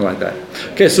nothing like that.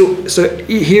 Okay, so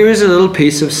here is a little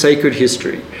piece of sacred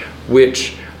history,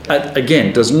 which,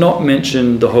 again, does not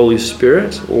mention the Holy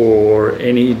Spirit or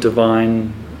any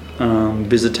divine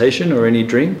visitation or any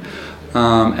dream,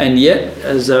 And yet,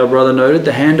 as our brother noted,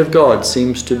 the hand of God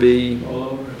seems to be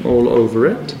all over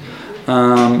it.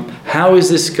 How is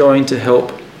this going to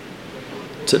help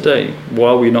today?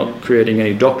 While we're not creating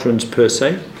any doctrines per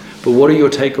se, but what are your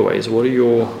takeaways? What are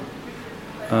your...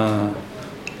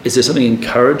 is there something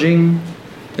encouraging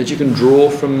that you can draw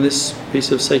from this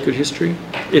piece of sacred history?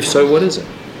 If so, what is it?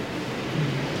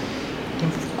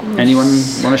 Anyone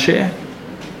want to share?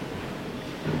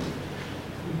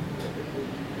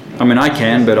 I mean, I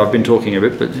can, but I've been talking a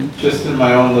bit. But just in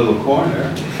my own little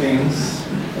corner, things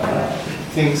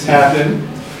happen. I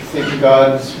think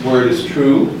God's word is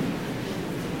true.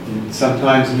 And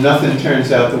sometimes nothing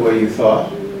turns out the way you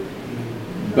thought,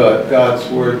 but God's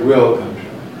word will come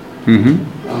true. Mm-hmm.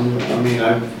 I mean,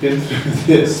 I've been through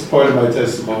this, part of my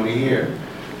testimony here.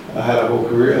 I had a whole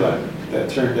career that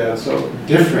turned out so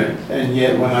different, and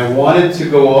yet when I wanted to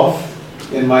go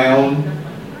off in my own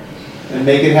and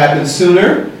make it happen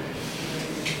sooner,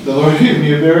 the Lord gave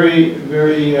me a very,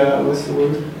 very, what's the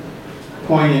word?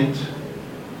 Poignant,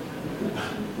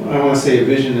 I don't want to say a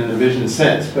vision in a vision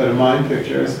sense, but a mind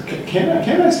picture. I said,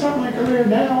 can I start my career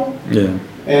now? Yeah.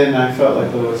 And I felt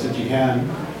like the Lord said, you can.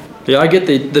 Yeah, I get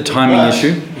the timing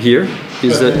issue here.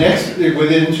 Is that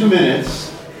within 2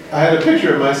 minutes, I had a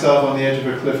picture of myself on the edge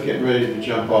of a cliff getting ready to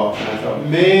jump off, and I thought,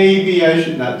 maybe I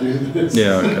should not do this.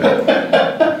 Yeah,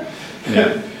 okay.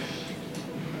 Yeah.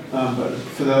 But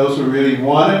for those who really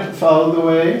want to follow the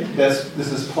way, this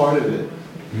is part of it.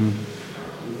 Mm.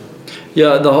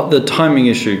 Yeah, the timing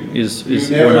issue is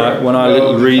when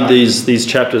I read these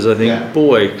chapters, I think,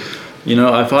 boy, you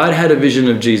know, if I'd had a vision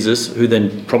of Jesus, who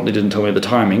then promptly didn't tell me the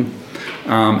timing,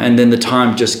 and then the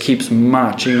time just keeps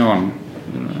marching on.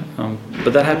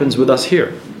 But that happens with us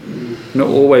here. Not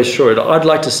always sure. I'd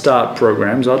like to start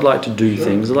programs. I'd like to do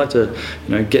things. I'd like to,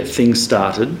 get things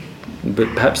started. But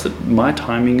perhaps my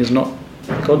timing is not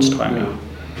God's timing. No.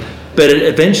 But it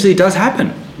eventually does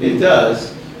happen. It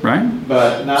does. Right?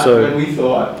 But not when we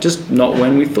thought. Just not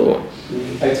when we thought.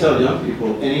 I tell young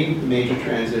people, any major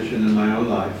transition in my own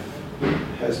life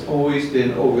has always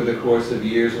been over the course of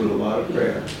years with a lot of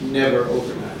prayer. Never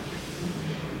overnight.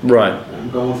 Right.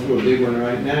 I'm going through a big one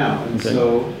right now. And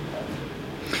so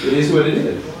it is what it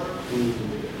is.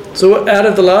 So out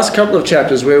of the last couple of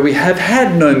chapters where we have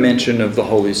had no mention of the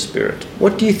Holy Spirit,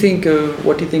 what do you think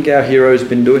our hero's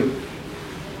been doing?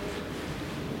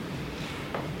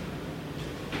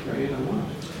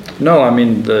 No, I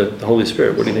mean the Holy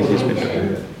Spirit. What do you think he's been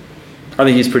doing? I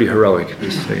think he's pretty heroic,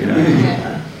 just so you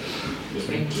know.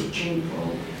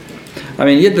 I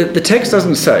mean, the text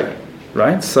doesn't say,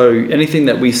 right? So anything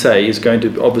that we say is going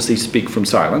to obviously speak from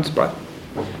silence, but...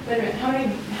 Wait a minute,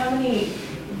 how many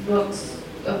books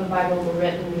of the Bible were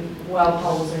written while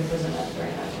Paul was in prison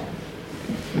during that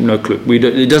time? No clue.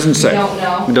 It doesn't say.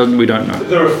 You don't know? We don't know.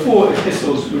 There are 4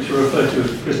 epistles which are referred to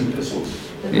as prison epistles.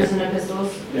 The prison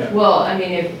epistles? Yeah. Well, I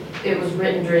mean, if it was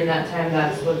written during that time,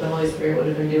 that's what the Holy Spirit would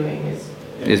have been doing. Is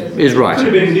right. It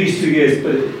could have been these 2 years,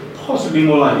 but possibly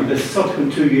more likely the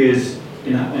subsequent 2 years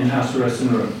in house arrest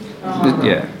in Rome.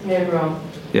 Yeah. Yeah, Rome.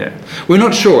 Yeah. We're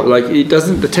not sure. Like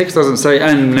the text doesn't say,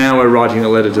 and now we're writing a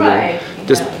letter to them.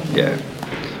 Just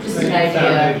an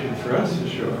idea. For us, for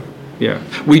sure. Yeah.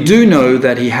 We do know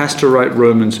that he has to write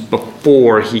Romans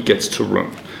before he gets to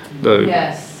Rome, though.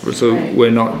 Yes. So we're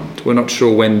not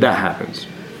sure when that happens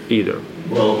either.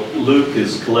 Well, Luke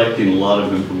is collecting a lot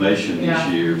of information these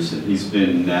years, and he's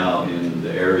been now in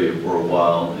the area for a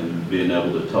while and being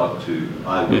able to talk to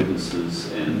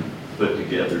eyewitnesses and put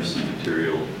together some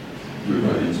material through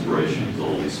the inspiration of the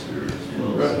Holy Spirit as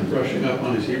well. Brushing up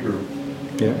on his Hebrew.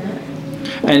 Yeah.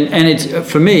 And it's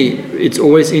for me, it's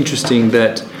always interesting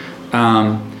that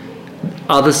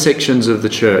other sections of the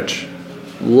church,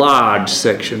 large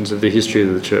sections of the history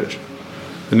of the church,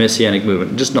 the Messianic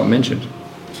movement, just not mentioned.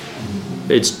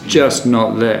 It's just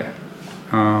not there.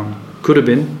 Could have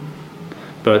been,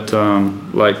 but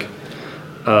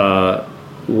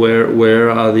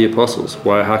where are the apostles?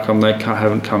 Why? How come they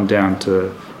haven't come down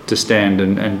to stand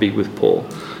and be with Paul?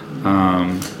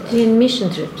 In mission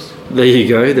trips. There you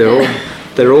go.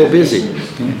 They're all busy.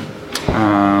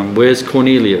 Yeah. Where's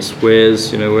Cornelius?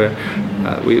 Where's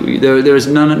there is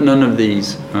none of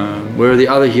these. Where are the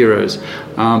other heroes?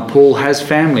 Paul has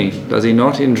family, does he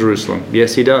not, in Jerusalem?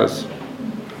 Yes, he does,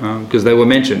 because they were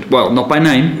mentioned. Well, not by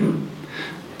name,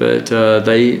 but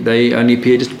they only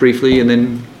appear just briefly and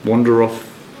then wander off.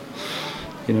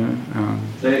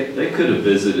 They could have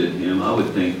visited him. I would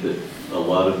think that a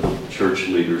lot of the church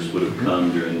leaders would have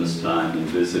come during this time and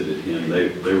visited him.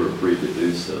 They were free to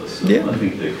do so. So yeah. I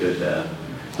think they could have.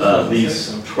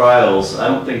 these trials, I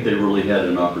don't think they really had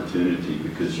an opportunity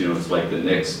because, it's like the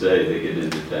next day they get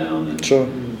into town. And, sure.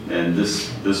 And this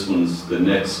one's the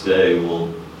next day.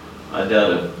 Well, I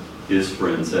doubt if his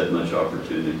friends had much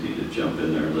opportunity to jump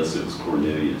in there unless it was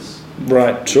Cornelius.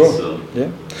 Right, sure. So,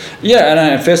 yeah,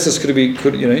 and Festus you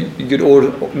could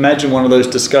imagine one of those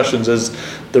discussions as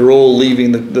they're all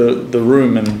leaving the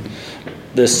room and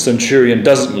this centurion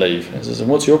doesn't leave. He says, and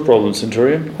what's your problem,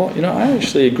 centurion? Oh, I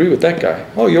actually agree with that guy.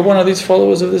 Oh, you're one of these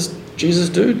followers of this Jesus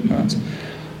dude?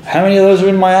 How many of those are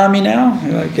in my army now?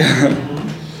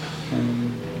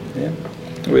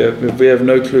 We have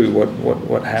no clue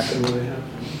what happened.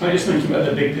 I just mentioned about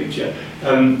the big picture.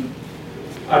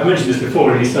 I've mentioned this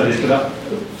before in these studies, but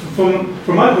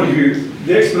from my point of view,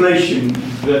 the explanation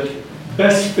that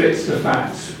best fits the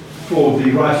facts for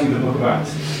the writing of the book of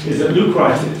Acts is that Luke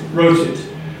wrote it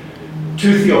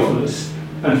to Theophilus,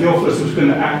 and Theophilus was going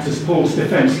to act as Paul's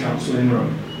defense counsel in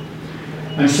Rome.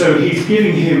 And so he's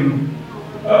giving him,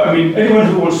 anyone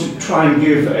who wants to try and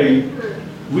give a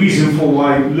reason for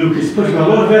why Luke is putting a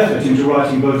lot of effort into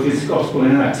writing both his Gospel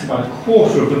and Acts, about a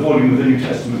quarter of the volume of the New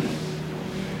Testament,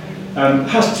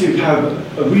 has to have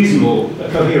a reasonable,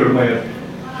 coherent way of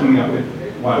coming up with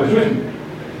why it was written.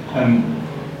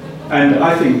 And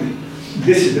I think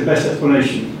this is the best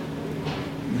explanation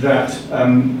that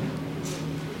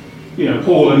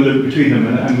Paul and Luke, between them,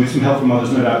 and with some help from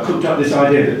others, no doubt, cooked up this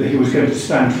idea that he was going to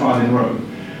stand trial in Rome.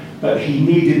 But he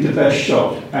needed the best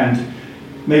shot, and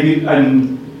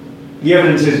the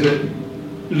evidence is that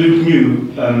Luke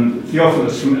knew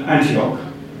Theophilus from Antioch,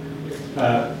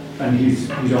 and he's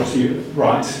obviously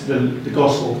writes the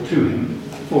gospel to him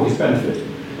for his benefit.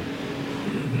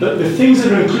 But the things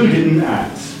that are included in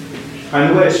Acts, and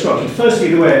the way it's structured, firstly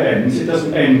the way it ends, it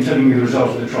doesn't end telling you the result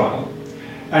of the trial.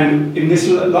 And in this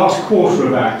last quarter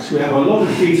of Acts, we have a lot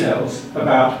of details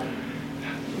about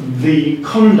the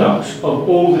conduct of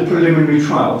all the preliminary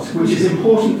trials, which is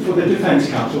important for the defense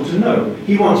counsel to know.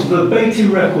 He wants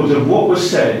verbatim records of what was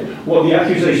said, what the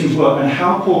accusations were, and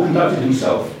how Paul conducted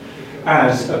himself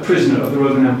as a prisoner of the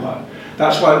Roman Empire.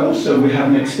 That's why also we have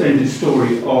an extended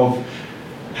story of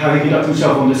having conducted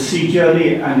himself on the sea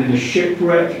journey and in a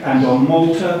shipwreck and on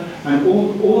Malta, and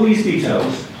all these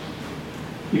details,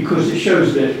 because it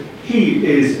shows that he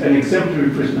is an exemplary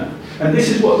prisoner. And this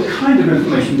is what the kind of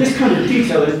information, this kind of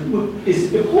detail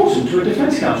is important to a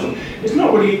defense counsel. It's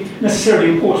not really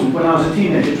necessarily important when I was a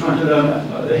teenager trying to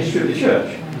learn the history of the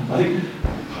church. I think,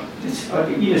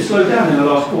 slow down in the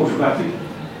last quarter about,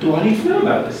 do I need to know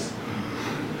about this?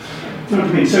 Do you know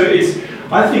what I mean? So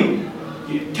I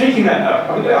think, taking that,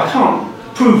 I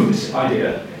can't prove this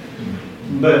idea,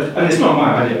 and it's not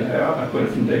my idea, I got it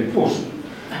from David Pawson.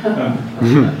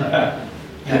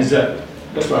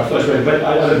 That's where I first read it, but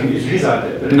I don't think it's his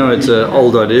idea. No, it's an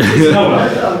old idea. It's an old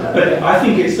idea. But I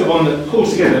think it's the one that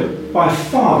pulls together by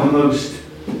far the most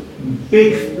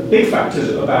big factors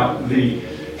about the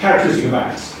characteristic of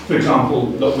Acts. For example,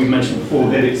 that we mentioned before,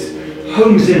 that it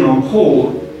homes in on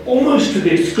Paul almost to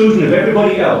the exclusion of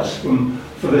everybody else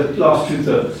for the last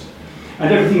 2/3.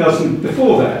 And everything else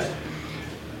before that,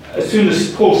 as soon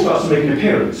as Paul starts to make an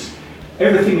appearance,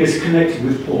 everything is connected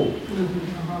with Paul.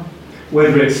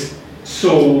 Whether it's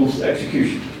Saul's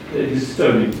execution, his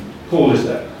stoning, Paul is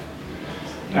there.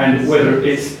 And whether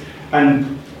it's,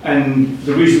 and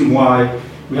the reason why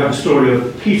we have a story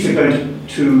of Peter going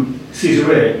to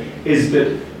Caesarea is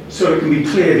that so it can be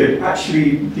clear that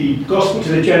actually the gospel to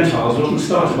the Gentiles wasn't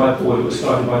started by Paul, it was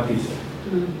started by Peter.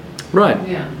 Right.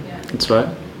 Yeah. That's right.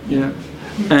 Yeah.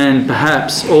 And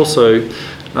perhaps also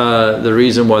the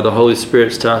reason why the Holy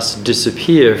Spirit starts to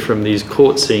disappear from these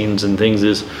court scenes and things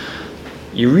is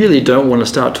you really don't want to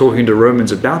start talking to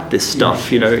Romans about this stuff,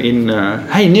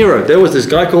 hey Nero, there was this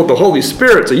guy called the Holy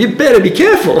Spirit, so you better be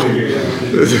careful. Anyway,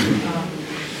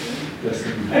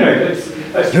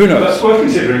 who knows? That's worth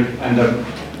considering. And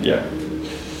yeah.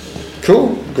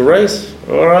 Cool, great.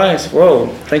 All right, well,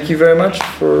 thank you very much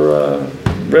for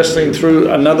wrestling through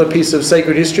another piece of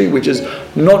sacred history, which is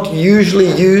not usually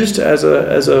used as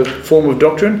a form of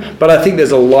doctrine, but I think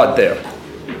there's a lot there.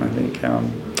 I think,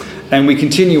 and we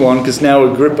continue on because now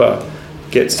Agrippa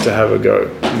gets to have a go.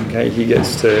 Okay, he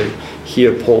gets to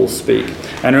hear Paul speak,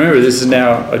 and remember, this is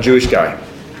now a Jewish guy,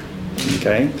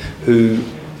 okay, who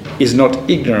is not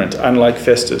ignorant, unlike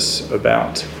Festus,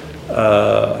 about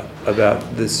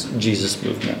this Jesus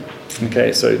movement.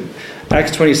 Okay, so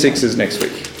Acts 26 is next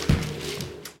week.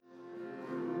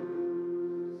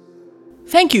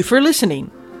 Thank you for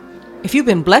listening. If you've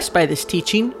been blessed by this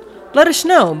teaching, let us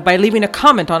know by leaving a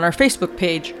comment on our Facebook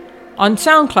page, on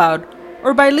SoundCloud,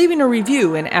 or by leaving a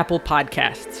review in Apple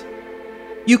Podcasts.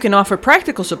 You can offer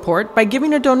practical support by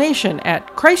giving a donation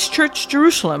at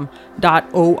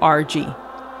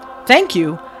christchurchjerusalem.org. Thank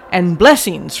you, and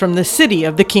blessings from the City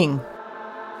of the King.